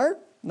are,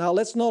 now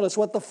let's notice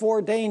what the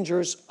 4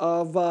 dangers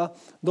of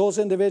those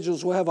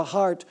individuals who have a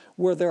heart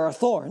where there are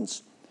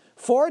thorns.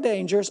 4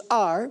 dangers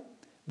are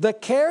the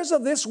cares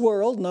of this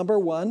world, number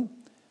 1,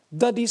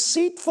 the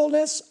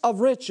deceitfulness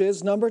of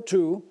riches, number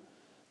 2,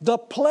 the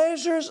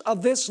pleasures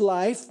of this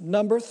life,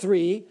 number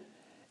 3,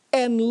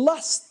 and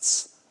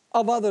lusts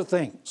of other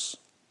things.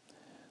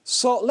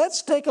 So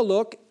let's take a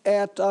look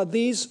at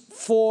these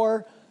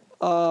four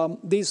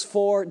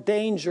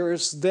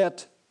dangers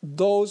that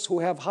those who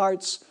have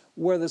hearts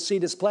where the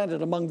seed is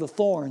planted among the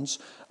thorns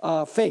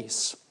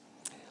face.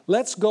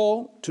 Let's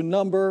go to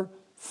number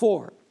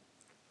 4.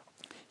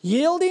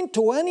 Yielding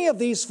to any of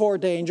these 4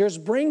 dangers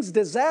brings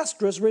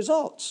disastrous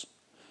results.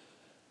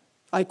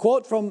 I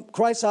quote from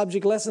Christ's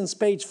Object Lessons,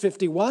 page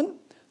 51.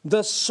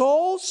 The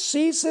soul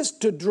ceases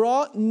to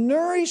draw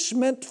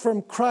nourishment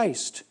from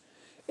Christ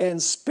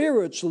and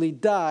spiritually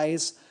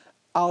dies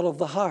out of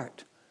the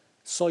heart.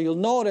 So you'll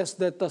notice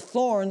that the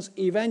thorns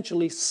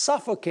eventually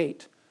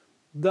suffocate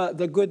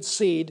the good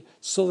seed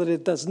so that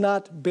it does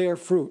not bear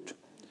fruit.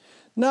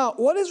 Now,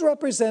 what is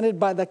represented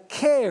by the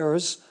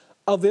cares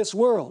of this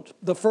world?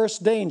 The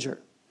first danger.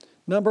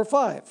 Number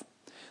 5.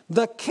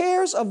 The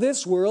cares of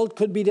this world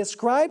could be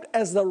described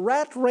as the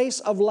rat race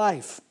of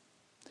life.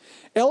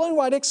 Ellen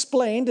White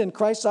explained in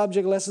Christ's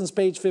Object Lessons,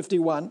 page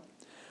 51,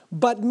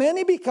 but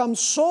many become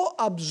so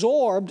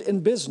absorbed in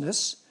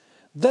business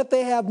that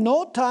they have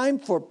no time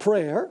for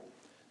prayer,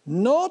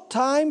 no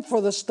time for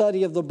the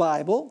study of the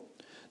Bible,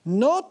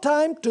 no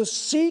time to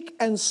seek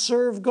and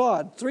serve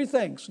God. 3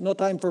 things. No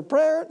time for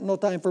prayer, no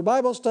time for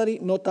Bible study,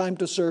 no time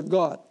to serve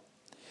God.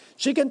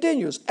 She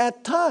continues,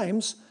 at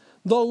times,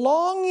 the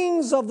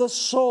longings of the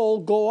soul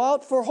go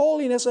out for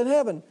holiness in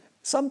heaven.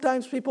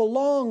 Sometimes people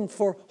long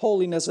for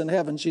holiness in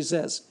heaven, she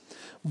says.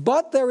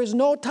 But there is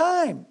no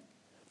time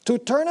to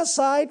turn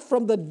aside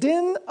from the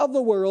din of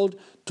the world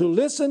to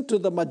listen to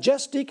the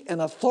majestic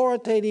and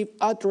authoritative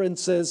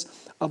utterances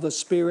of the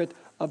Spirit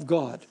of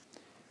God.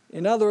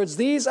 In other words,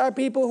 these are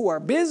people who are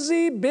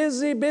busy,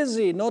 busy,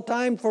 busy. No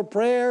time for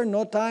prayer,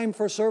 no time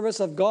for service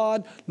of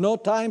God, no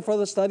time for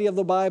the study of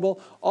the Bible,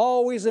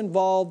 always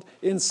involved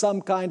in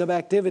some kind of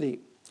activity.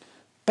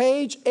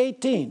 Page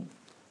 18.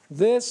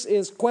 This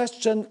is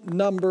question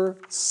number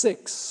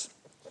 6.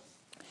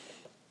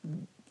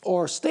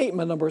 Or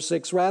statement number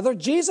 6, rather.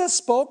 Jesus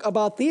spoke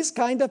about these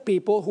kind of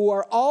people who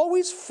are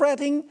always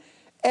fretting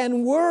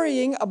and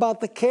worrying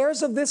about the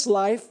cares of this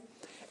life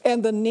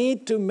and the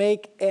need to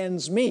make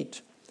ends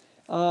meet.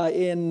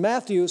 In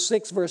Matthew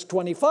 6, verse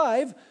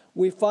 25,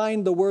 we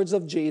find the words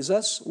of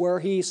Jesus where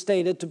he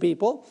stated to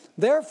people,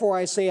 therefore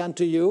I say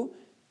unto you,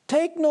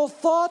 take no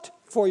thought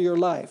for your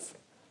life,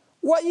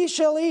 what ye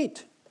shall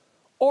eat,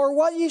 or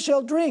what ye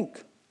shall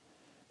drink,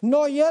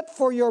 nor yet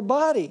for your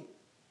body,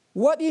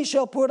 what ye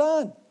shall put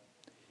on.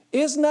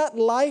 Is not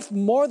life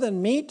more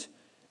than meat,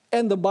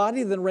 and the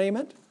body than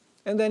raiment?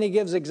 And then he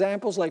gives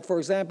examples, like, for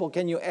example,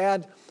 can you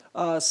add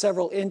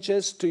several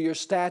inches to your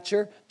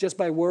stature just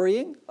by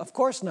worrying? Of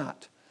course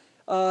not.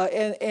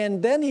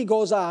 And then he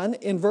goes on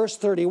in verse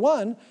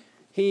 31,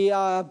 he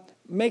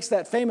makes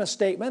that famous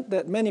statement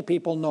that many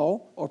people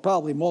know, or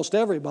probably most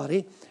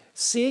everybody,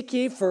 seek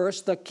ye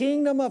first the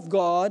kingdom of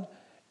God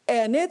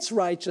and its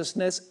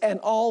righteousness, and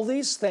all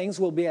these things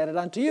will be added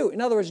unto you.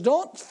 In other words,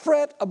 don't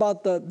fret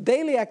about the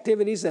daily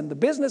activities and the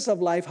business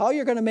of life, how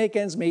you're going to make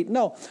ends meet.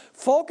 No,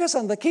 focus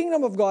on the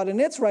kingdom of God and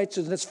its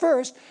righteousness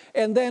first,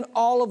 and then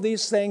all of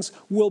these things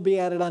will be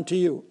added unto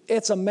you.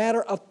 It's a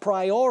matter of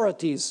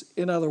priorities,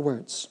 in other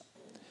words.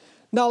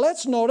 Now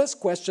let's notice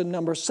question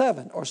number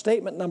 7, or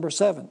statement number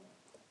 7.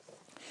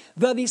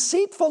 The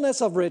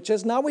deceitfulness of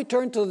riches. Now we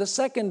turn to the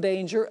second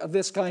danger of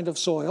this kind of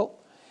soil.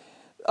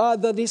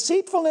 The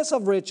deceitfulness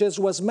of riches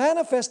was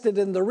manifested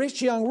in the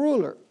rich young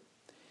ruler.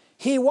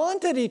 He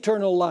wanted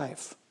eternal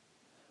life,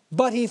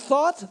 but he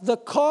thought the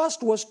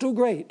cost was too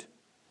great.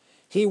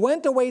 He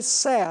went away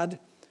sad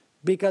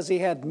because he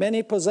had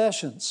many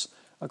possessions,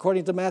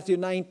 according to Matthew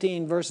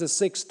 19, verses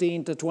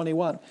 16 to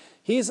 21.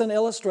 He's an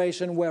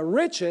illustration where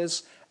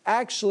riches,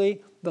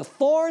 actually, the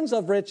thorns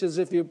of riches,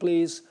 if you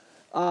please,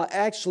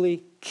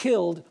 actually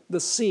killed the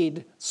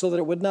seed so that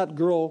it would not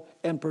grow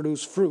and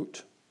produce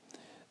fruit.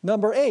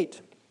 Number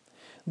 8,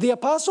 the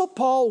Apostle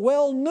Paul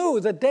well knew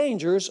the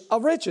dangers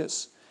of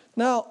riches.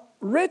 Now,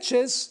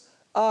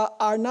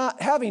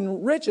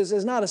 having riches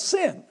is not a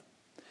sin.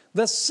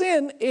 The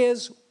sin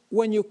is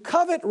when you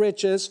covet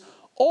riches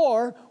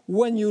or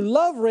when you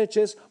love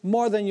riches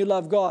more than you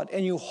love God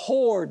and you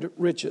hoard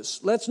riches.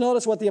 Let's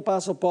notice what the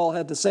Apostle Paul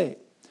had to say.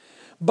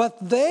 But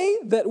they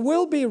that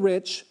will be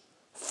rich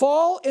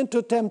fall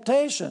into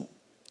temptation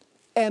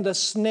and a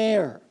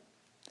snare,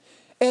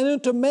 and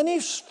into many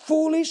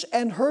foolish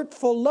and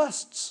hurtful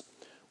lusts,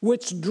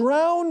 which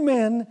drown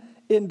men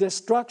in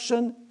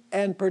destruction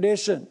and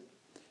perdition.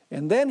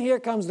 And then here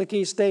comes the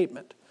key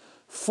statement.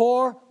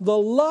 For the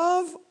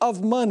love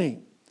of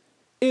money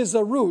is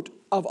the root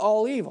of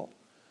all evil.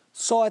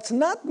 So it's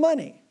not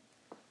money.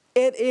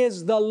 It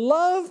is the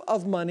love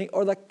of money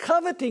or the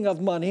coveting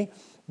of money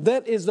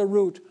that is the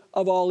root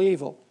of all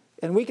evil.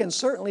 And we can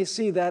certainly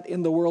see that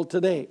in the world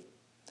today.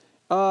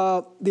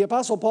 The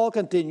Apostle Paul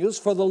continues,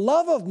 for the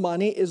love of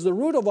money is the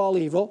root of all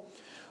evil,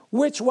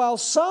 which while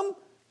some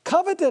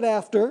coveted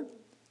after,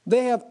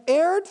 they have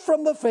erred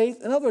from the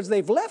faith. In other words,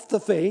 they've left the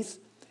faith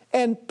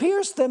and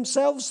pierced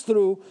themselves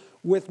through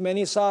with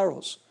many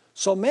sorrows.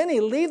 So many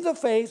leave the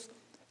faith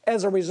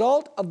as a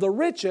result of the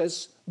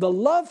riches, the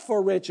love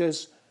for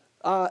riches,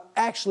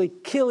 actually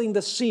killing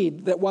the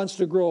seed that wants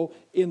to grow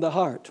in the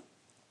heart.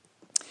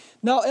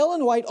 Now,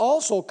 Ellen White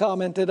also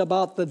commented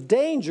about the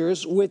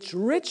dangers which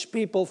rich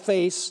people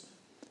face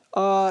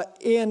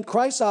in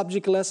Christ's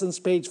Object Lessons,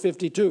 page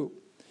 52.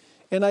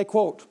 And I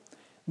quote,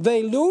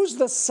 they lose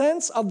the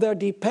sense of their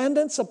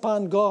dependence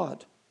upon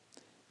God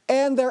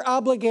and their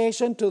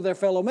obligation to their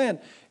fellow men.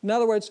 In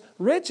other words,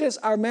 riches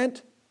are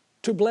meant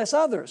to bless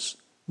others,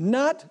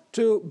 not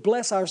to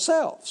bless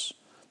ourselves.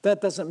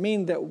 That doesn't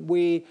mean that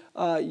we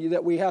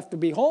have to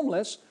be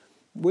homeless.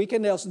 We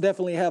can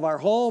definitely have our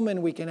home,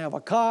 and we can have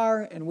a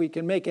car, and we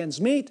can make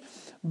ends meet.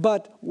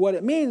 But what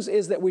it means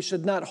is that we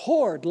should not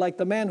hoard like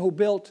the man who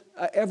built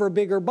ever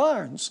bigger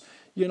barns.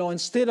 You know,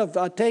 instead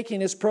of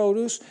taking his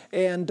produce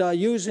and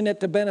using it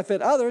to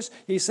benefit others,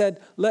 he said,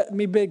 let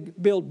me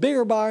build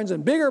bigger barns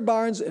and bigger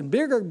barns and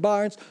bigger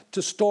barns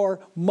to store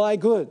my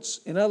goods.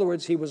 In other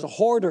words, he was a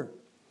hoarder.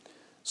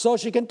 So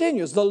she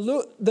continues,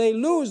 they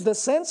lose the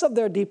sense of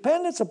their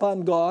dependence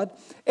upon God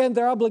and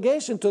their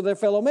obligation to their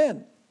fellow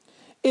men.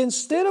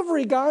 Instead of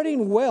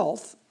regarding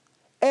wealth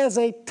as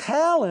a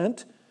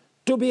talent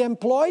to be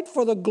employed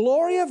for the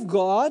glory of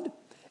God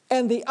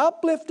and the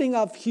uplifting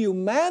of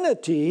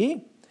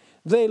humanity,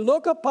 they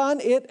look upon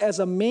it as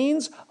a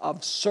means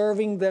of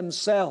serving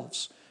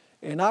themselves.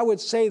 And I would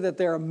say that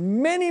there are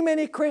many,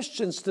 many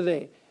Christians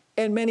today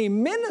and many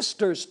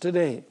ministers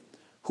today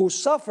who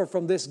suffer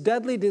from this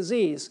deadly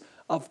disease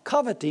of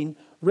coveting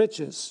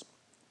riches.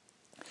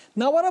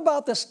 Now, what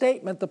about the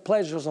statement, the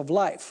pleasures of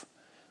life?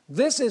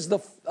 This is the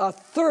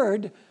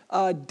third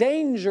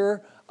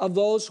danger of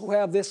those who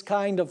have this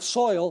kind of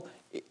soil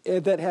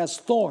that has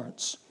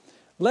thorns.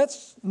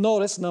 Let's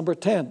notice number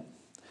 10.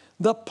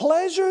 The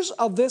pleasures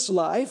of this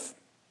life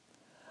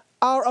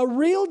are a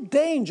real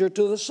danger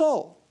to the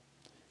soul.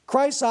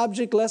 Christ's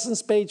Object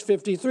Lessons, page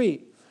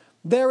 53.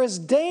 There is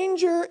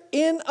danger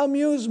in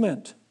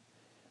amusement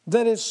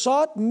that is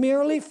sought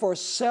merely for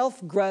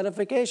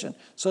self-gratification.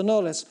 So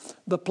notice,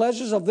 the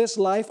pleasures of this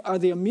life are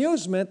the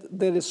amusement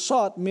that is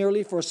sought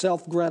merely for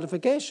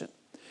self-gratification.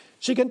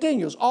 She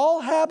continues,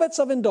 all habits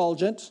of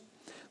indulgence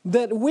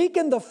that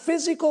weaken the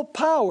physical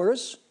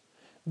powers,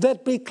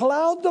 that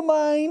becloud the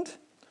mind,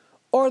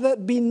 or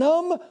that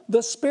benumb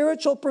the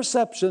spiritual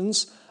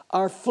perceptions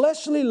are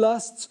fleshly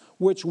lusts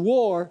which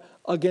war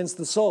against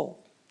the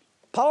soul.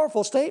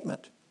 Powerful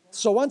statement.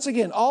 So once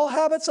again, all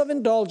habits of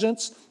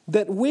indulgence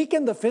that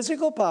weaken the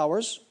physical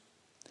powers,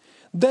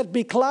 that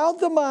becloud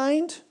the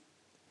mind,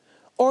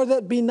 or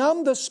that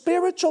benumb the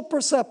spiritual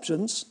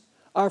perceptions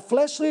are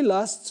fleshly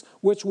lusts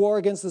which war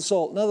against the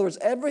soul. In other words,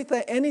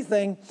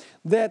 anything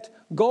that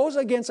goes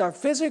against our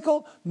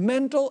physical,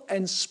 mental,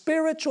 and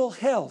spiritual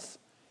health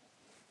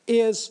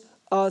is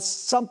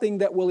something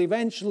that will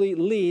eventually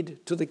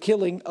lead to the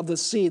killing of the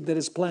seed that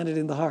is planted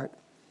in the heart.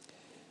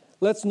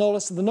 Let's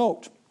notice the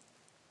note.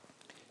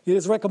 It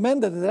is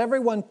recommended that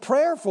everyone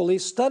prayerfully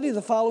study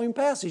the following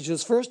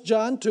passages, 1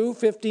 John 2,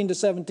 15 to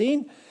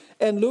 17,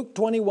 and Luke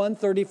 21,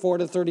 34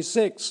 to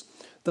 36.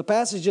 The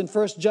passage in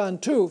 1 John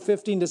 2,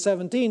 15 to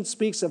 17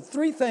 speaks of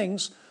three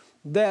things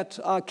that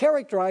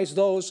characterize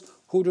those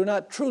who do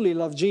not truly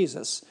love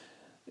Jesus.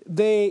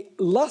 They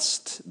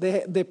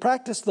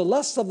practice the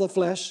lust of the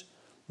flesh,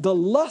 the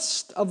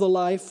lust of the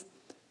life,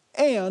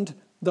 and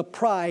the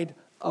pride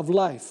of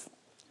life.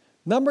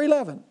 Number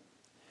 11.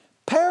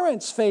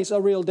 Parents face a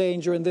real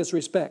danger in this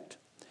respect.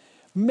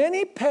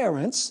 Many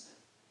parents,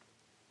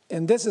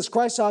 and this is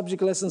Christ's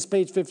Object Lessons,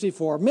 page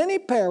 54, many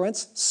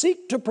parents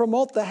seek to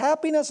promote the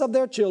happiness of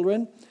their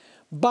children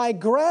by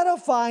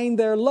gratifying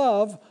their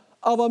love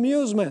of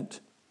amusement.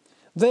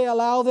 They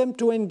allow them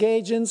to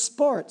engage in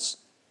sports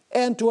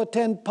and to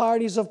attend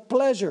parties of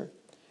pleasure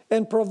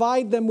and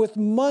provide them with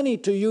money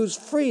to use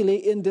freely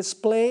in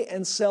display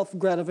and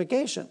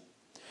self-gratification.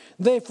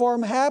 They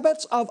form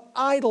habits of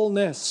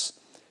idleness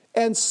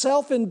and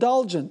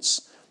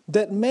self-indulgence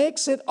that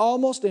makes it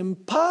almost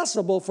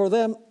impossible for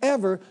them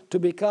ever to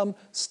become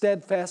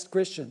steadfast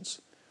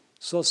Christians.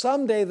 So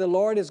someday the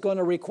Lord is going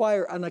to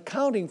require an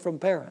accounting from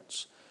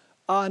parents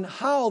on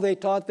how they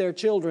taught their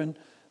children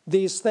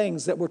these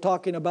things that we're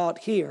talking about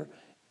here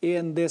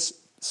in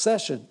this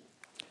session.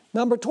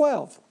 Number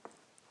 12,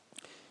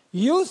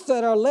 youth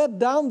that are led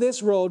down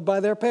this road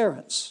by their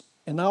parents,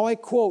 and now I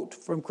quote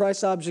from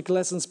Christ's Object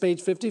Lessons,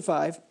 page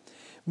 55,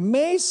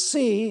 may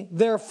see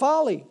their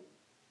folly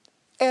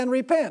and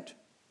repent.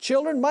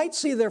 Children might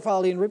see their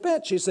folly and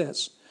repent, she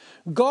says.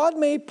 God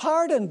may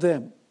pardon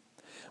them,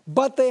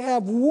 but they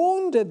have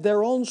wounded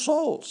their own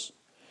souls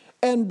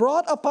and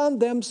brought upon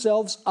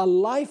themselves a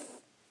lifelong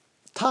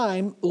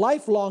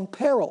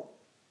peril.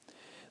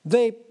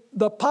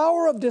 Their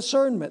power of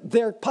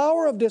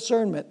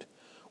discernment,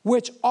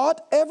 which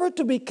ought ever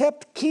to be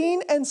kept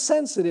keen and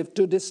sensitive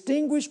to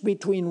distinguish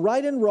between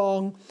right and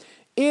wrong,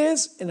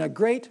 is in a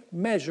great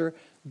measure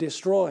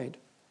destroyed.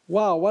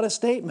 Wow, what a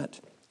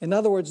statement. In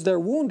other words, they're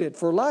wounded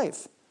for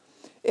life.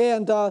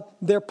 And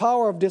their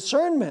power of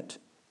discernment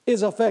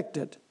is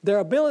affected. Their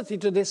ability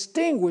to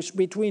distinguish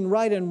between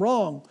right and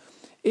wrong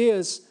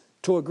is,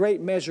 to a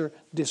great measure,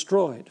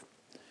 destroyed.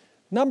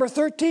 Number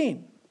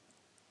 13,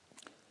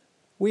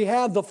 we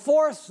have the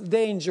fourth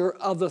danger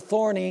of the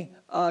thorny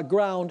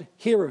ground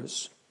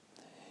hearers.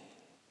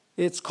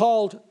 It's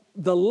called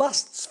the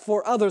lusts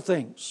for other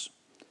things.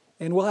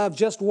 And we'll have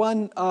just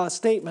one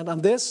statement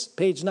on this,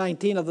 page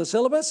 19 of the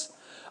syllabus.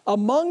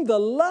 Among the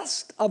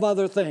lust of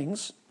other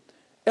things,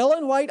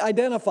 Ellen White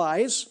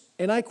identifies,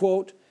 and I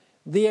quote,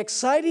 the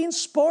exciting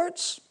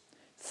sports,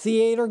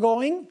 theater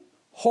going,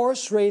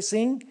 horse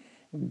racing,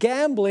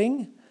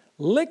 gambling,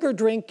 liquor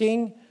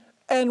drinking,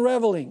 and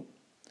reveling.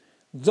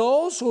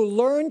 Those who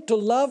learn to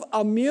love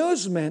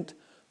amusement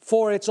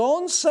for its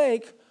own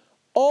sake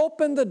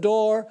open the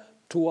door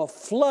to a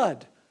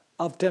flood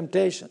of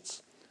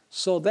temptations.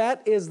 So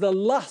that is the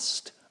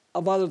lust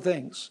of other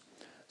things.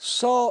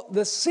 So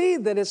the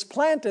seed that is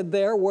planted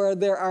there where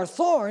there are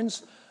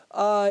thorns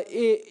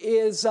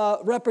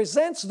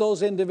represents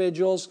those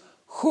individuals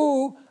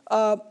who,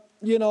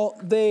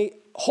 they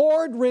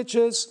hoard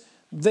riches,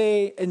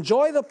 they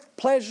enjoy the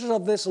pleasures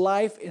of this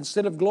life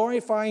instead of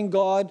glorifying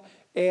God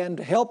and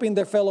helping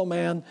their fellow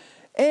man,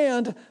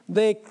 and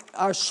they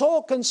are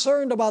so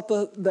concerned about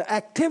the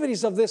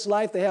activities of this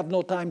life, they have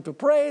no time to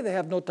pray, they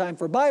have no time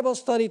for Bible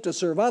study, to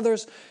serve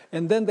others,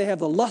 and then they have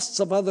the lusts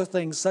of other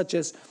things such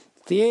as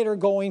theater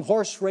going,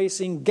 horse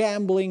racing,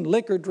 gambling,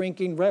 liquor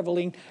drinking,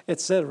 reveling,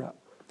 etc.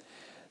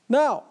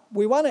 Now,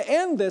 we want to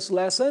end this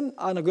lesson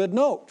on a good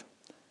note.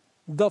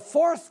 The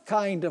fourth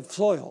kind of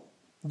soil,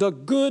 the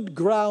good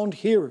ground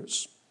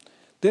hearers.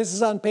 This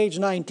is on page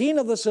 19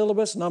 of the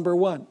syllabus, number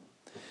 1.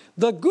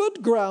 The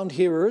good ground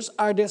hearers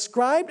are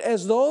described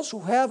as those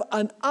who have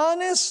an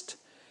honest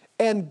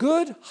and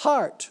good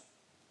heart,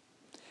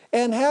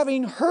 and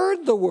having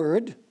heard the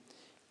word,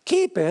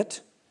 keep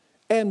it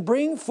and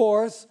bring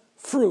forth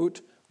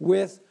fruit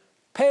with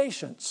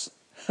patience.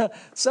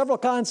 Several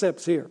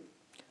concepts here.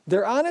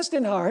 They're honest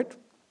in heart.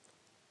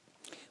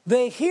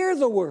 They hear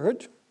the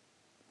word.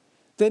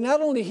 They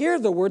not only hear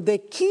the word, they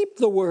keep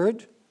the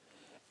word,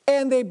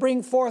 and they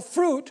bring forth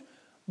fruit.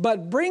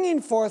 But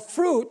bringing forth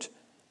fruit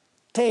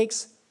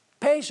takes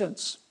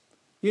patience.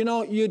 You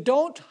know, you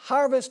don't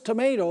harvest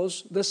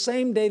tomatoes the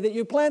same day that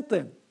you plant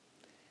them.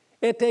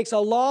 It takes a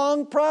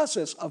long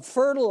process of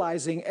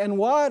fertilizing and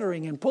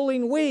watering and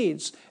pulling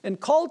weeds and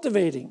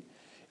cultivating.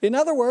 In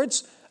other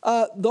words,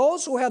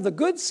 those who have the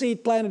good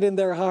seed planted in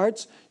their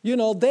hearts,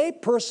 they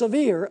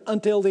persevere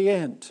until the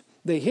end.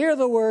 They hear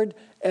the word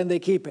and they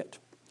keep it.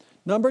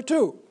 Number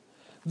 2,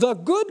 the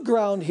good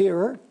ground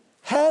hearer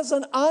has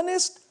an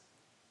honest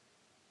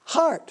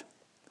heart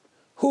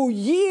who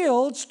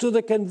yields to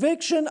the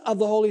conviction of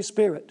the Holy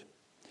Spirit.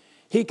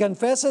 He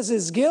confesses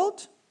his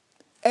guilt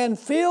and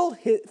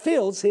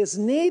feels his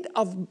need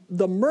of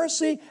the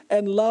mercy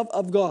and love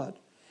of God.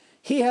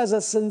 He has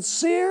a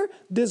sincere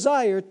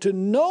desire to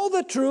know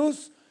the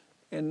truth,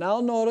 and now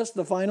notice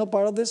the final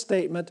part of this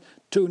statement,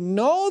 to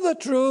know the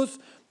truth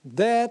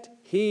that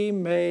he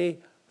may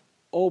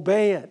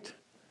obey it.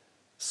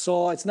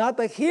 So it's not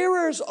the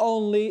hearers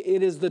only,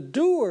 it is the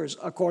doers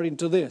according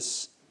to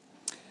this.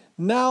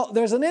 Now,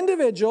 there's an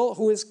individual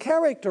who is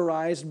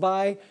characterized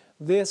by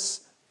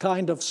this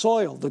kind of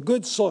soil, the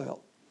good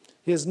soil.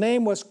 His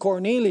name was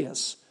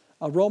Cornelius,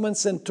 a Roman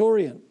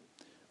centurion.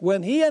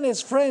 When he and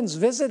his friends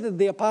visited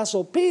the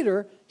Apostle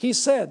Peter, he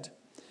said,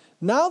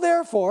 "Now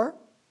therefore,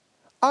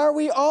 are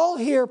we all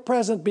here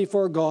present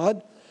before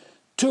God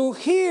to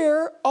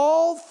hear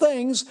all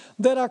things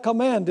that are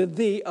commanded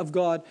thee of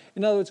God?"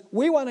 In other words,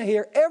 we want to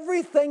hear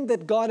everything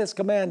that God has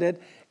commanded,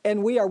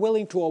 and we are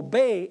willing to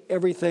obey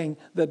everything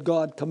that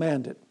God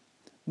commanded.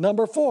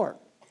 Number 4,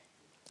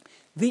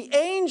 the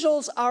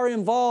angels are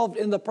involved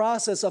in the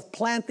process of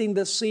planting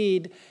the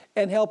seed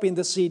and helping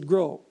the seed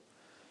grow.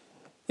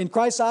 In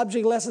Christ's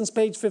Object Lessons,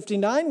 page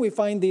 59, we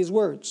find these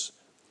words.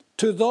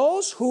 To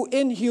those who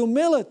in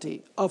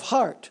humility of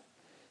heart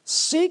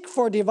seek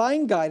for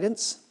divine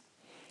guidance,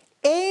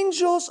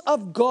 angels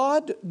of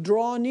God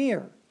draw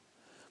near.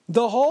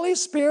 The Holy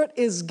Spirit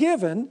is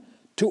given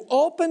to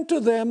open to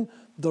them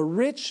the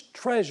rich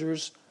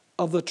treasures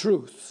of the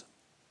truth.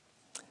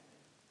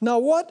 Now,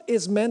 what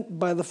is meant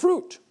by the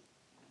fruit?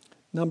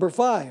 Number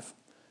 5,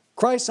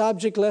 Christ's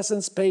Object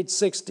Lessons, page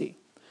 60.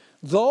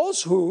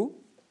 Those who,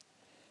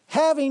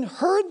 having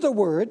heard the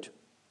word,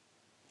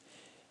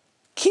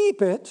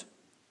 keep it,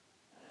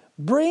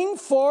 bring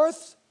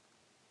forth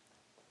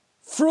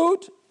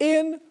fruit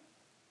in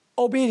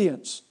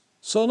obedience.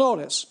 So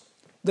notice,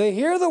 they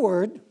hear the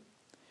word,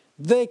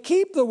 they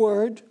keep the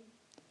word,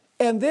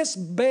 and this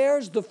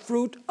bears the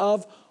fruit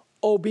of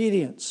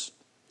obedience.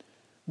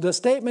 The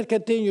statement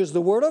continues,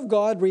 the word of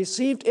God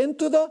received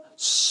into the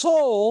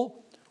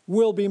soul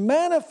will be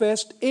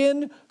manifest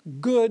in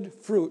good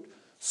fruit.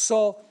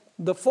 So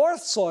the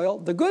fourth soil,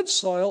 the good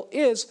soil,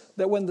 is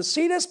that when the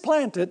seed is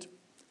planted,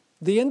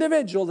 the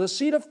individual, the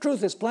seed of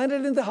truth is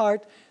planted in the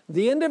heart,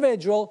 the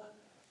individual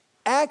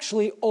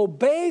actually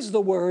obeys the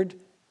word,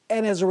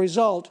 and as a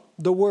result,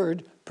 the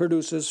word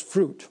produces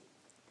fruit.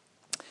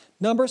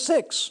 Number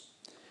 6,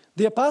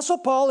 the Apostle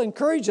Paul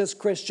encourages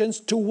Christians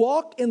to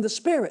walk in the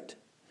Spirit.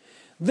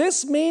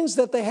 This means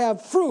that they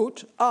have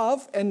fruit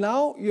of, and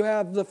now you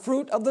have the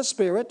fruit of the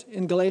Spirit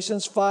in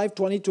Galatians 5,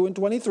 22 and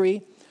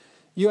 23.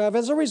 You have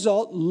as a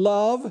result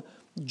love,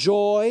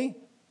 joy,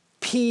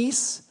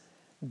 peace,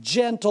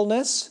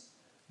 gentleness,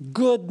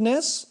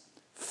 goodness,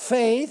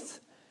 faith,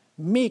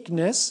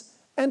 meekness,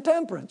 and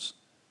temperance.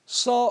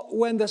 So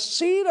when the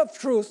seed of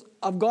truth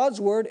of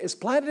God's word is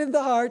planted in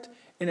the heart,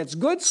 in its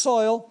good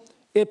soil,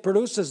 it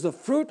produces the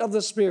fruit of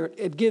the Spirit.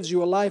 It gives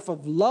you a life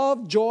of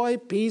love, joy,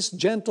 peace,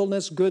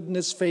 gentleness,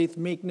 goodness, faith,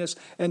 meekness,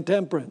 and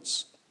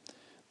temperance.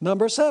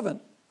 Number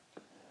 7,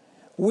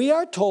 we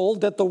are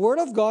told that the Word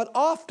of God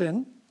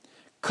often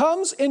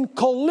comes in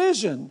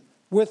collision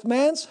with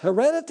man's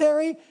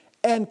hereditary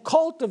and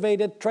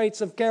cultivated traits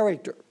of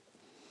character.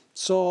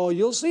 So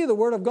you'll see the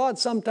Word of God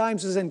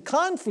sometimes is in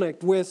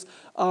conflict with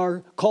our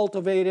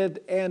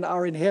cultivated and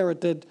our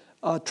inherited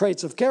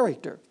traits of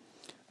character.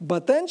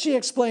 But then she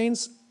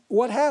explains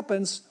what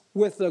happens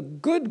with the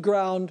good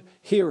ground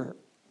hearer.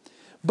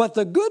 But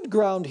the good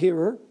ground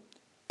hearer,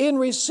 in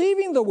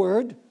receiving the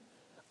word,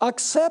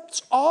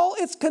 accepts all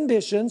its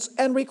conditions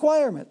and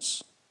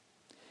requirements.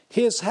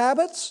 His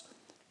habits,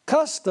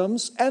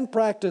 customs, and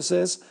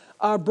practices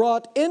are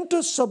brought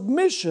into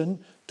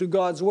submission to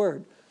God's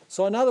word.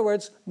 So in other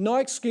words, no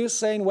excuse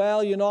saying,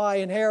 well, I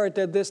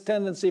inherited this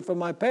tendency from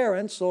my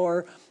parents,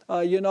 or,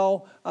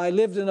 I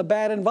lived in a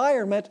bad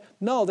environment.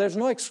 No, there's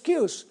no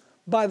excuse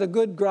by the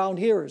good ground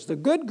hearers. The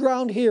good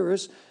ground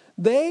hearers,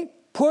 they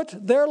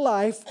put their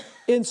life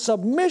in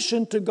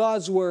submission to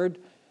God's word,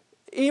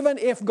 even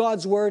if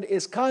God's word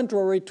is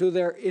contrary to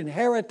their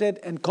inherited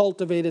and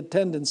cultivated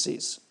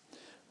tendencies.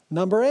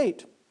 Number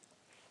 8,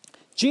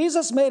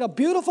 Jesus made a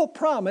beautiful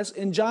promise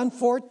in John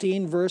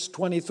 14, verse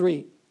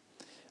 23.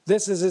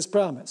 This is his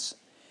promise.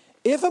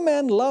 If a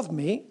man love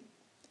me,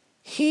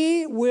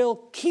 he will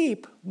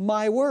keep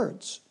my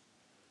words.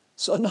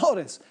 So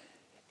notice,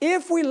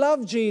 if we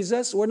love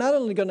Jesus, we're not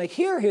only going to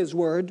hear his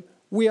word,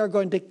 we are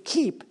going to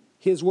keep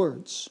his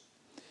words.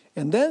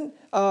 And then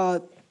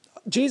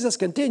Jesus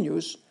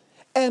continues,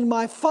 and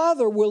my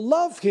Father will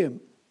love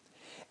him,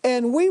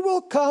 and we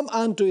will come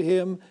unto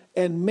him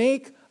and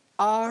make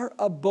our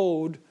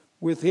abode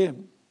with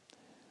him.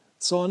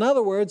 So in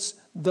other words,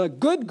 the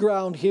good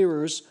ground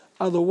hearers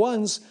are the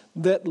ones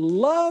that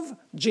love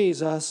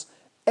Jesus,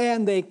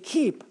 and they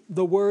keep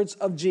the words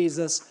of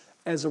Jesus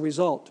as a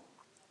result.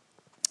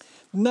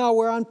 Now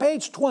we're on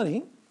page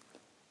 20,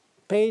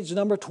 page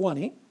number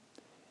 20,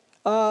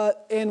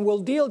 and we'll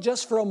deal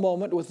just for a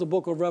moment with the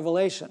book of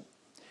Revelation.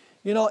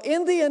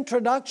 In the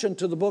introduction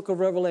to the book of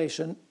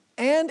Revelation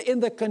and in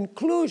the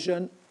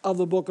conclusion of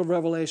the book of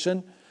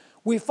Revelation,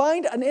 we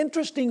find an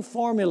interesting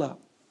formula.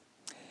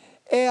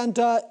 And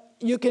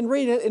you can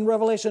read it in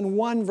Revelation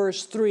 1,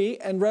 verse 3,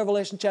 and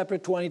Revelation chapter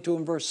 22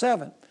 and verse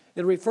 7.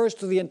 It refers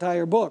to the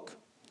entire book.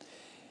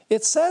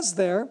 It says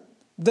there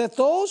that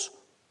those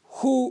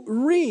who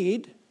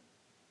read,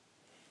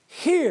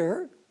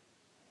 hear,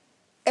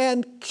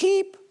 and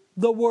keep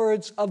the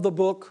words of the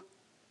book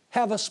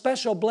have a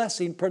special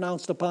blessing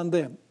pronounced upon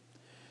them.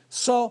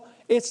 So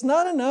it's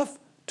not enough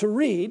to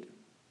read.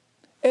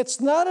 It's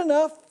not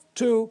enough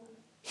to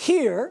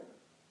hear,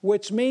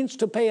 which means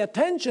to pay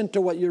attention to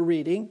what you're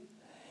reading.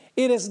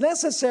 It is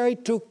necessary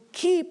to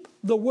keep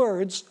the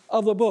words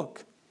of the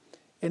book.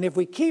 And if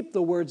we keep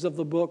the words of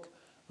the book,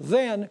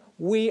 then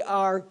we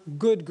are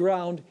good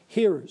ground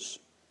hearers.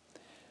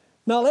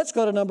 Now let's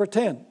go to number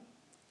 10.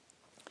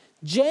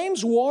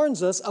 James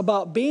warns us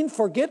about being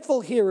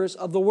forgetful hearers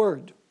of the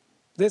word.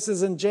 This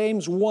is in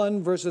James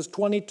 1, verses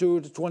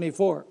 22 to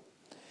 24.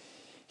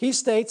 He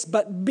states,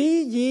 but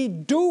be ye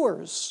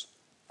doers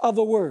of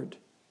the word,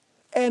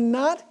 and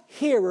not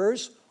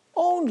hearers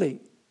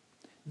only,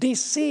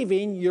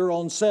 deceiving your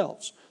own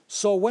selves.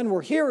 So when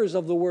we're hearers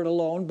of the word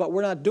alone, but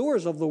we're not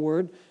doers of the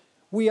word,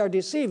 we are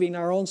deceiving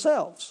our own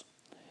selves.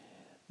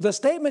 The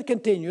statement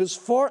continues,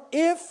 for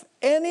if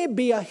any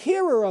be a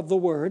hearer of the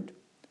word,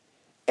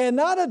 and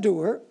not a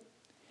doer,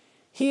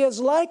 he is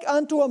like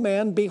unto a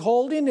man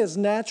beholding his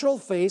natural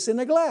face in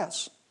a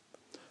glass.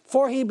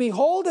 For he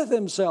beholdeth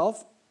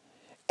himself,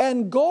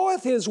 and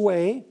goeth his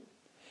way,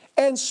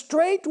 and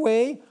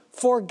straightway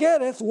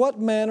forgetteth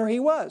what manner he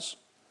was.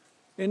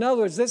 In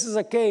other words, this is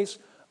a case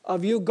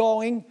of you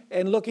going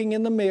and looking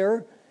in the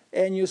mirror,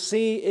 and you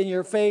see in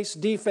your face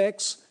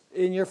defects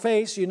in your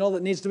face, you know,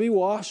 that needs to be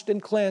washed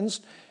and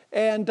cleansed,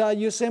 and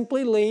you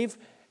simply leave,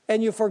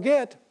 and you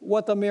forget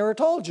what the mirror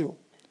told you.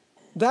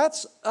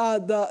 That's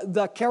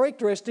the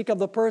characteristic of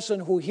the person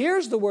who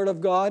hears the word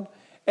of God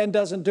and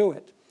doesn't do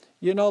it.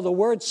 You know, the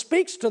word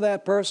speaks to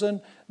that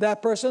person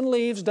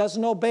leaves,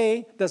 doesn't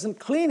obey, doesn't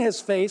clean his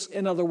face,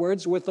 in other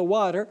words, with the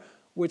water,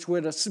 which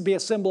would be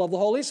a symbol of the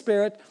Holy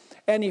Spirit,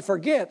 and he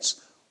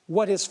forgets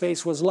what his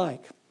face was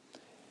like.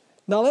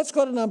 Now let's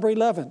go to number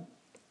 11.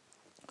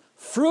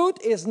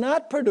 Fruit is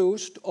not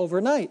produced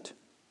overnight.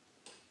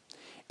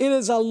 It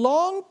is a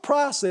long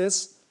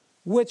process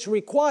which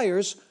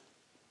requires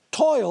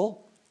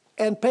toil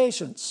and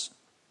patience.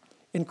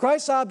 In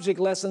Christ's Object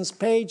Lessons,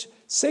 page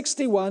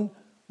 61,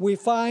 we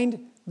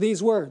find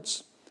these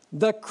words.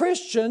 The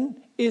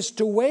Christian is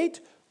to wait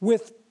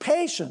with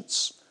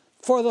patience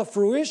for the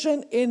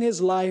fruition in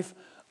his life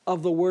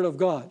of the Word of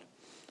God.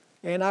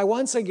 And I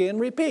once again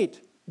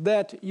repeat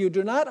that you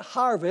do not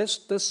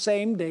harvest the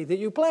same day that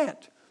you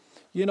plant.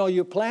 You know,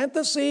 you plant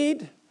the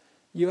seed,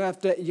 you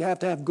have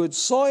to have good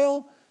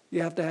soil,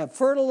 you have to have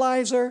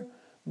fertilizer,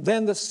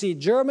 then the seed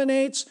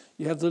germinates,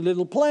 you have the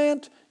little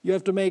plant, you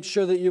have to make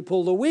sure that you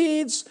pull the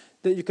weeds,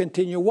 that you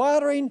continue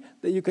watering,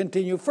 that you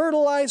continue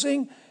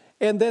fertilizing,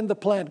 and then the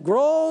plant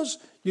grows.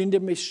 You need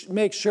to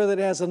make sure that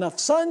it has enough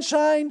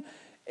sunshine,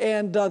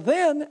 and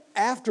then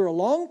after a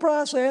long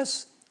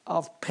process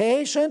of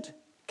patient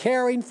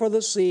caring for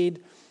the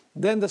seed,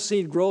 then the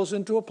seed grows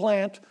into a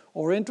plant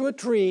or into a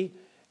tree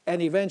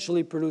and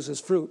eventually produces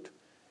fruit.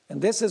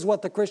 And this is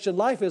what the Christian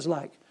life is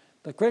like.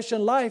 The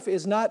Christian life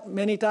is not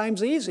many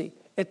times easy.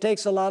 It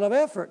takes a lot of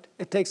effort.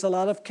 It takes a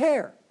lot of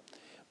care.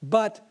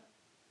 But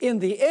in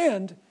the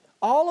end,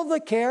 all of the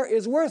care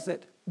is worth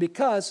it,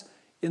 because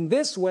in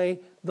this way,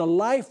 the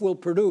life will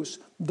produce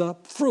the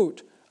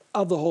fruit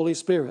of the Holy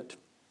Spirit.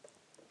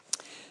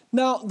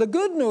 Now, the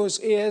good news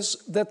is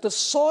that the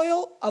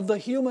soil of the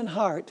human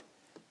heart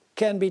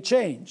can be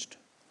changed.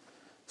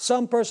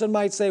 Some person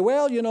might say,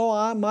 well, you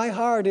know, my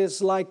heart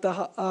is like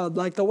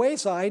the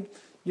wayside.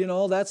 You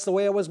know, that's the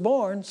way I was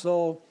born,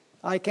 so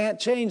I can't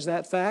change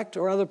that fact.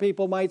 Or other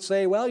people might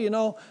say, well, you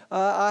know,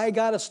 I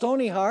got a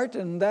stony heart,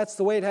 and that's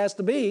the way it has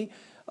to be.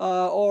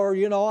 Or,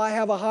 you know, I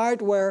have a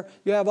heart where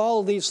you have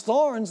all of these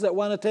thorns that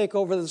want to take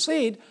over the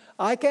seed.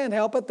 I can't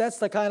help it. That's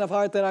the kind of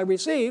heart that I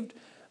received.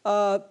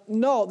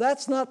 No,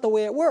 that's not the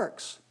way it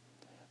works.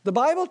 The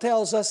Bible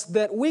tells us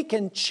that we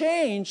can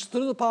change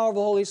through the power of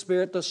the Holy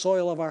Spirit the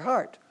soil of our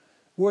heart.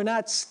 We're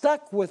not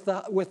stuck with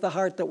the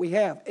heart that we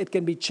have. It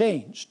can be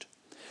changed.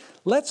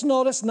 Let's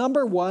notice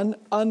number 1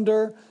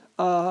 under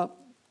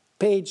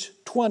page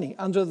 20,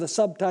 under the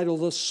subtitle,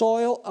 The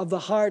Soil of the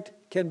Heart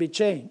Can Be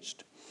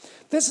Changed.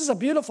 This is a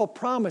beautiful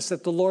promise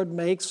that the Lord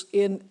makes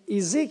in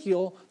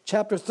Ezekiel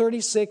chapter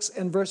 36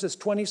 and verses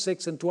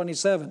 26 and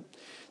 27.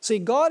 See,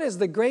 God is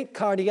the great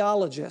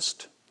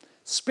cardiologist,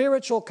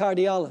 spiritual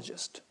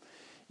cardiologist.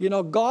 You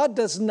know, God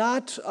does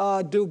not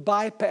do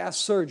bypass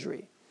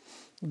surgery.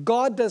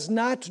 God does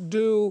not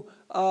do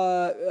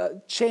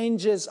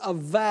changes of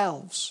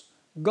valves.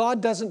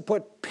 God doesn't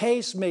put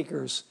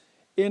pacemakers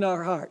in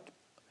our heart.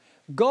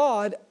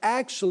 God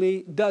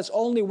actually does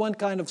only one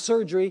kind of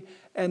surgery,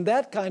 and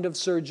that kind of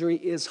surgery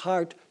is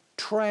heart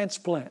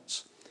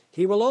transplants.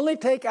 He will only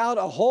take out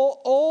a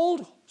whole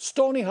old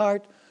stony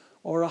heart,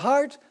 or a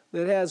heart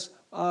that has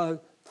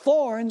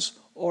thorns,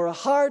 or a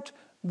heart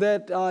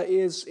that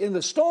is in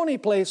the stony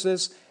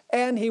places,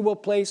 and He will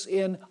place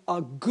in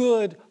a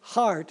good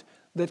heart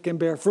that can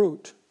bear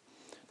fruit.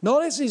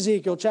 Notice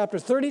Ezekiel chapter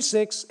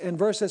 36 and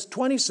verses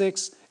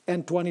 26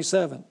 and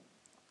 27.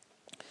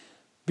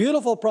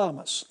 Beautiful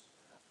promise.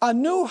 A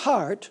new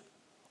heart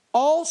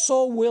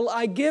also will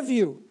I give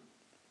you,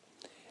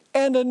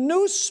 and a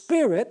new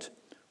spirit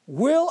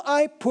will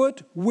I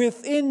put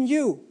within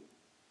you.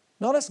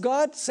 Notice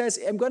God says,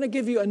 I'm going to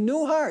give you a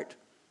new heart.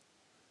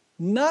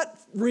 Not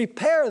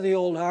repair the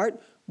old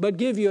heart, but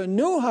give you a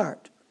new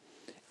heart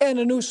and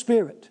a new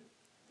spirit.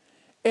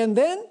 And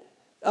then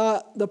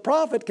the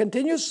prophet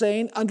continues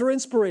saying, under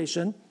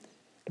inspiration,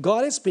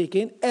 God is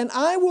speaking, and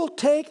I will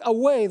take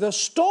away the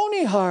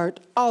stony heart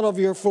out of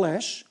your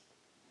flesh,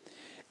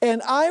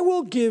 and I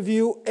will give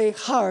you a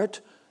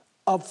heart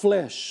of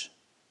flesh.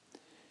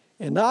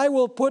 And I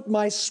will put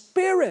my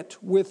spirit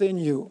within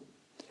you,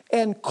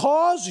 and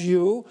cause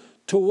you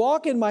to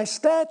walk in my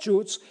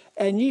statutes,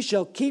 and ye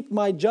shall keep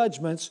my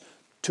judgments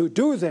to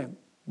do them.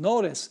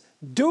 Notice,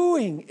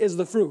 doing is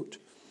the fruit.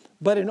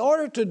 But in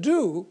order to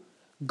do,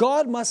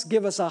 God must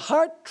give us a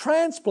heart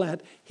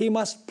transplant. He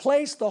must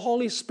place the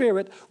Holy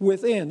Spirit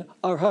within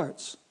our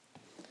hearts.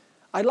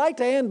 I'd like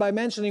to end by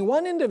mentioning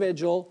one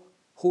individual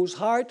whose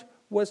heart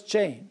was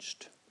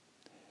changed.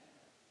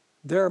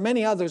 There are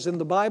many others in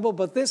the Bible,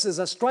 but this is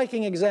a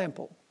striking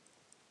example.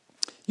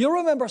 You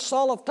remember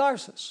Saul of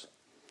Tarsus.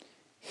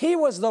 He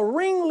was the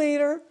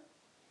ringleader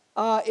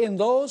in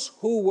those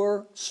who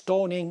were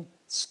stoning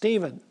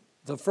Stephen,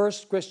 the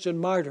first Christian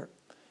martyr.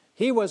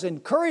 He was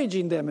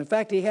encouraging them. In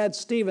fact, he had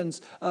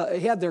he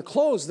had their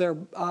clothes there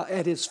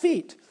at his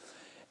feet.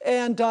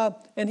 And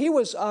he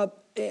was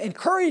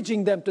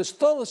encouraging them to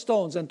throw the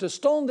stones and to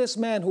stone this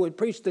man who had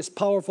preached this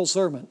powerful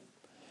sermon.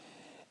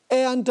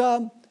 And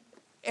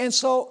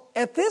so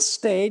at this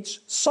stage,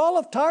 Saul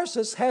of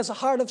Tarsus has a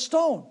heart of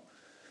stone,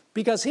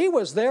 because he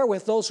was there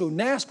with those who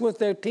gnashed with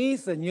their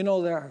teeth, and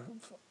their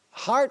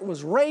heart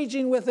was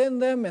raging within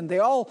them, and they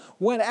all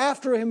went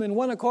after him in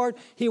one accord.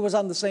 He was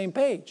on the same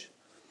page.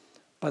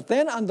 But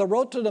then on the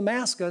road to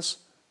Damascus,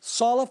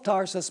 Saul of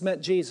Tarsus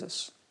met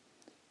Jesus.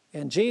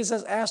 And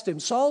Jesus asked him,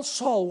 "Saul,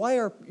 Saul, why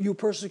are you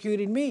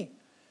persecuting me?"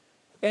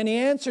 And he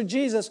answered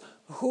Jesus,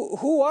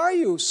 Who are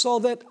you, so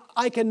that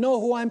I can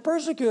know who I'm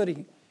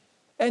persecuting?"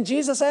 And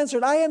Jesus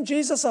answered, "I am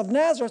Jesus of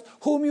Nazareth,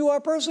 whom you are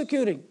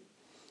persecuting."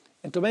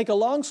 And to make a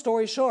long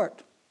story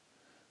short,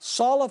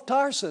 Saul of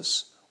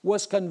Tarsus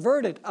was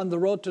converted on the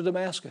road to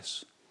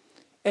Damascus.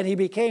 And he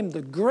became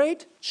the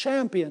great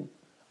champion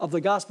of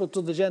the gospel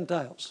to the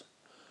Gentiles.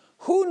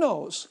 Who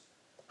knows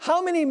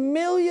how many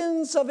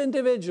millions of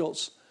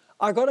individuals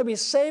are going to be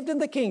saved in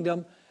the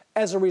kingdom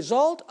as a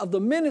result of the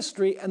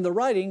ministry and the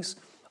writings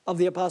of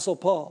the Apostle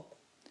Paul.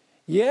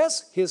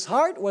 Yes, his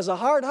heart was a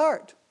hard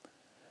heart.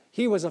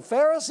 He was a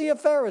Pharisee of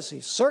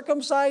Pharisees,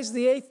 circumcised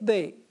the 8th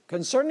day,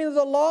 concerning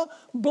the law,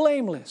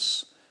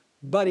 blameless.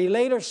 But he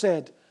later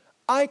said,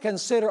 "I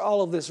consider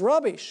all of this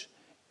rubbish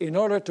in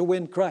order to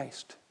win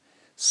Christ."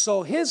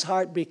 So his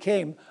heart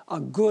became a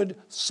good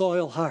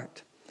soil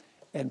heart.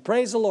 And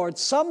praise the Lord,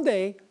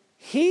 someday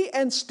he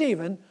and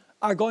Stephen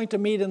are going to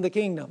meet in the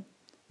kingdom.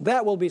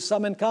 That will be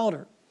some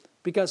encounter,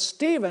 because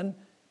Stephen,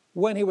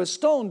 when he was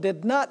stoned,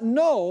 did not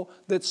know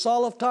that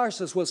Saul of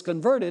Tarsus was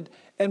converted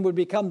and would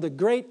become the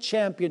great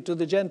champion to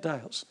the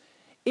Gentiles.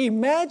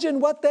 Imagine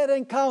what that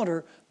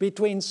encounter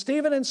between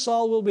Stephen and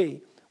Saul will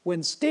be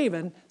when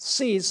Stephen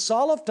sees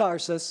Saul of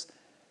Tarsus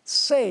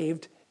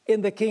saved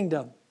in the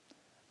kingdom.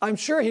 I'm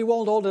sure he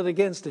won't hold it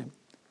against him.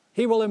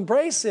 He will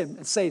embrace him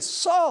and say,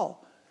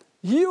 "Saul,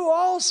 you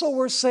also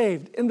were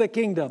saved in the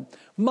kingdom.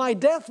 My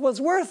death was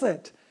worth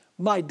it.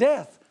 My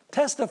death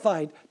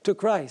testified to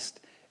Christ.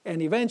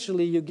 And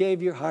eventually you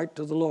gave your heart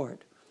to the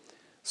Lord."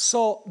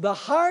 So the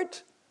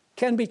heart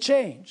can be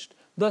changed.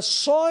 The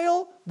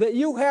soil that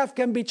you have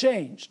can be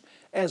changed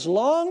as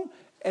long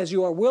as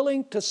you are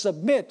willing to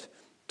submit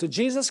to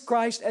Jesus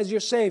Christ as your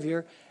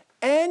Savior,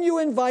 and you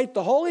invite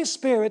the Holy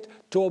Spirit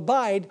to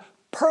abide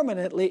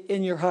permanently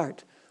in your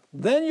heart.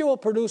 Then you will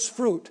produce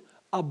fruit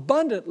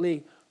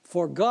abundantly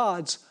for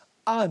God's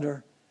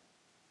honor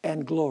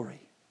and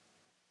glory.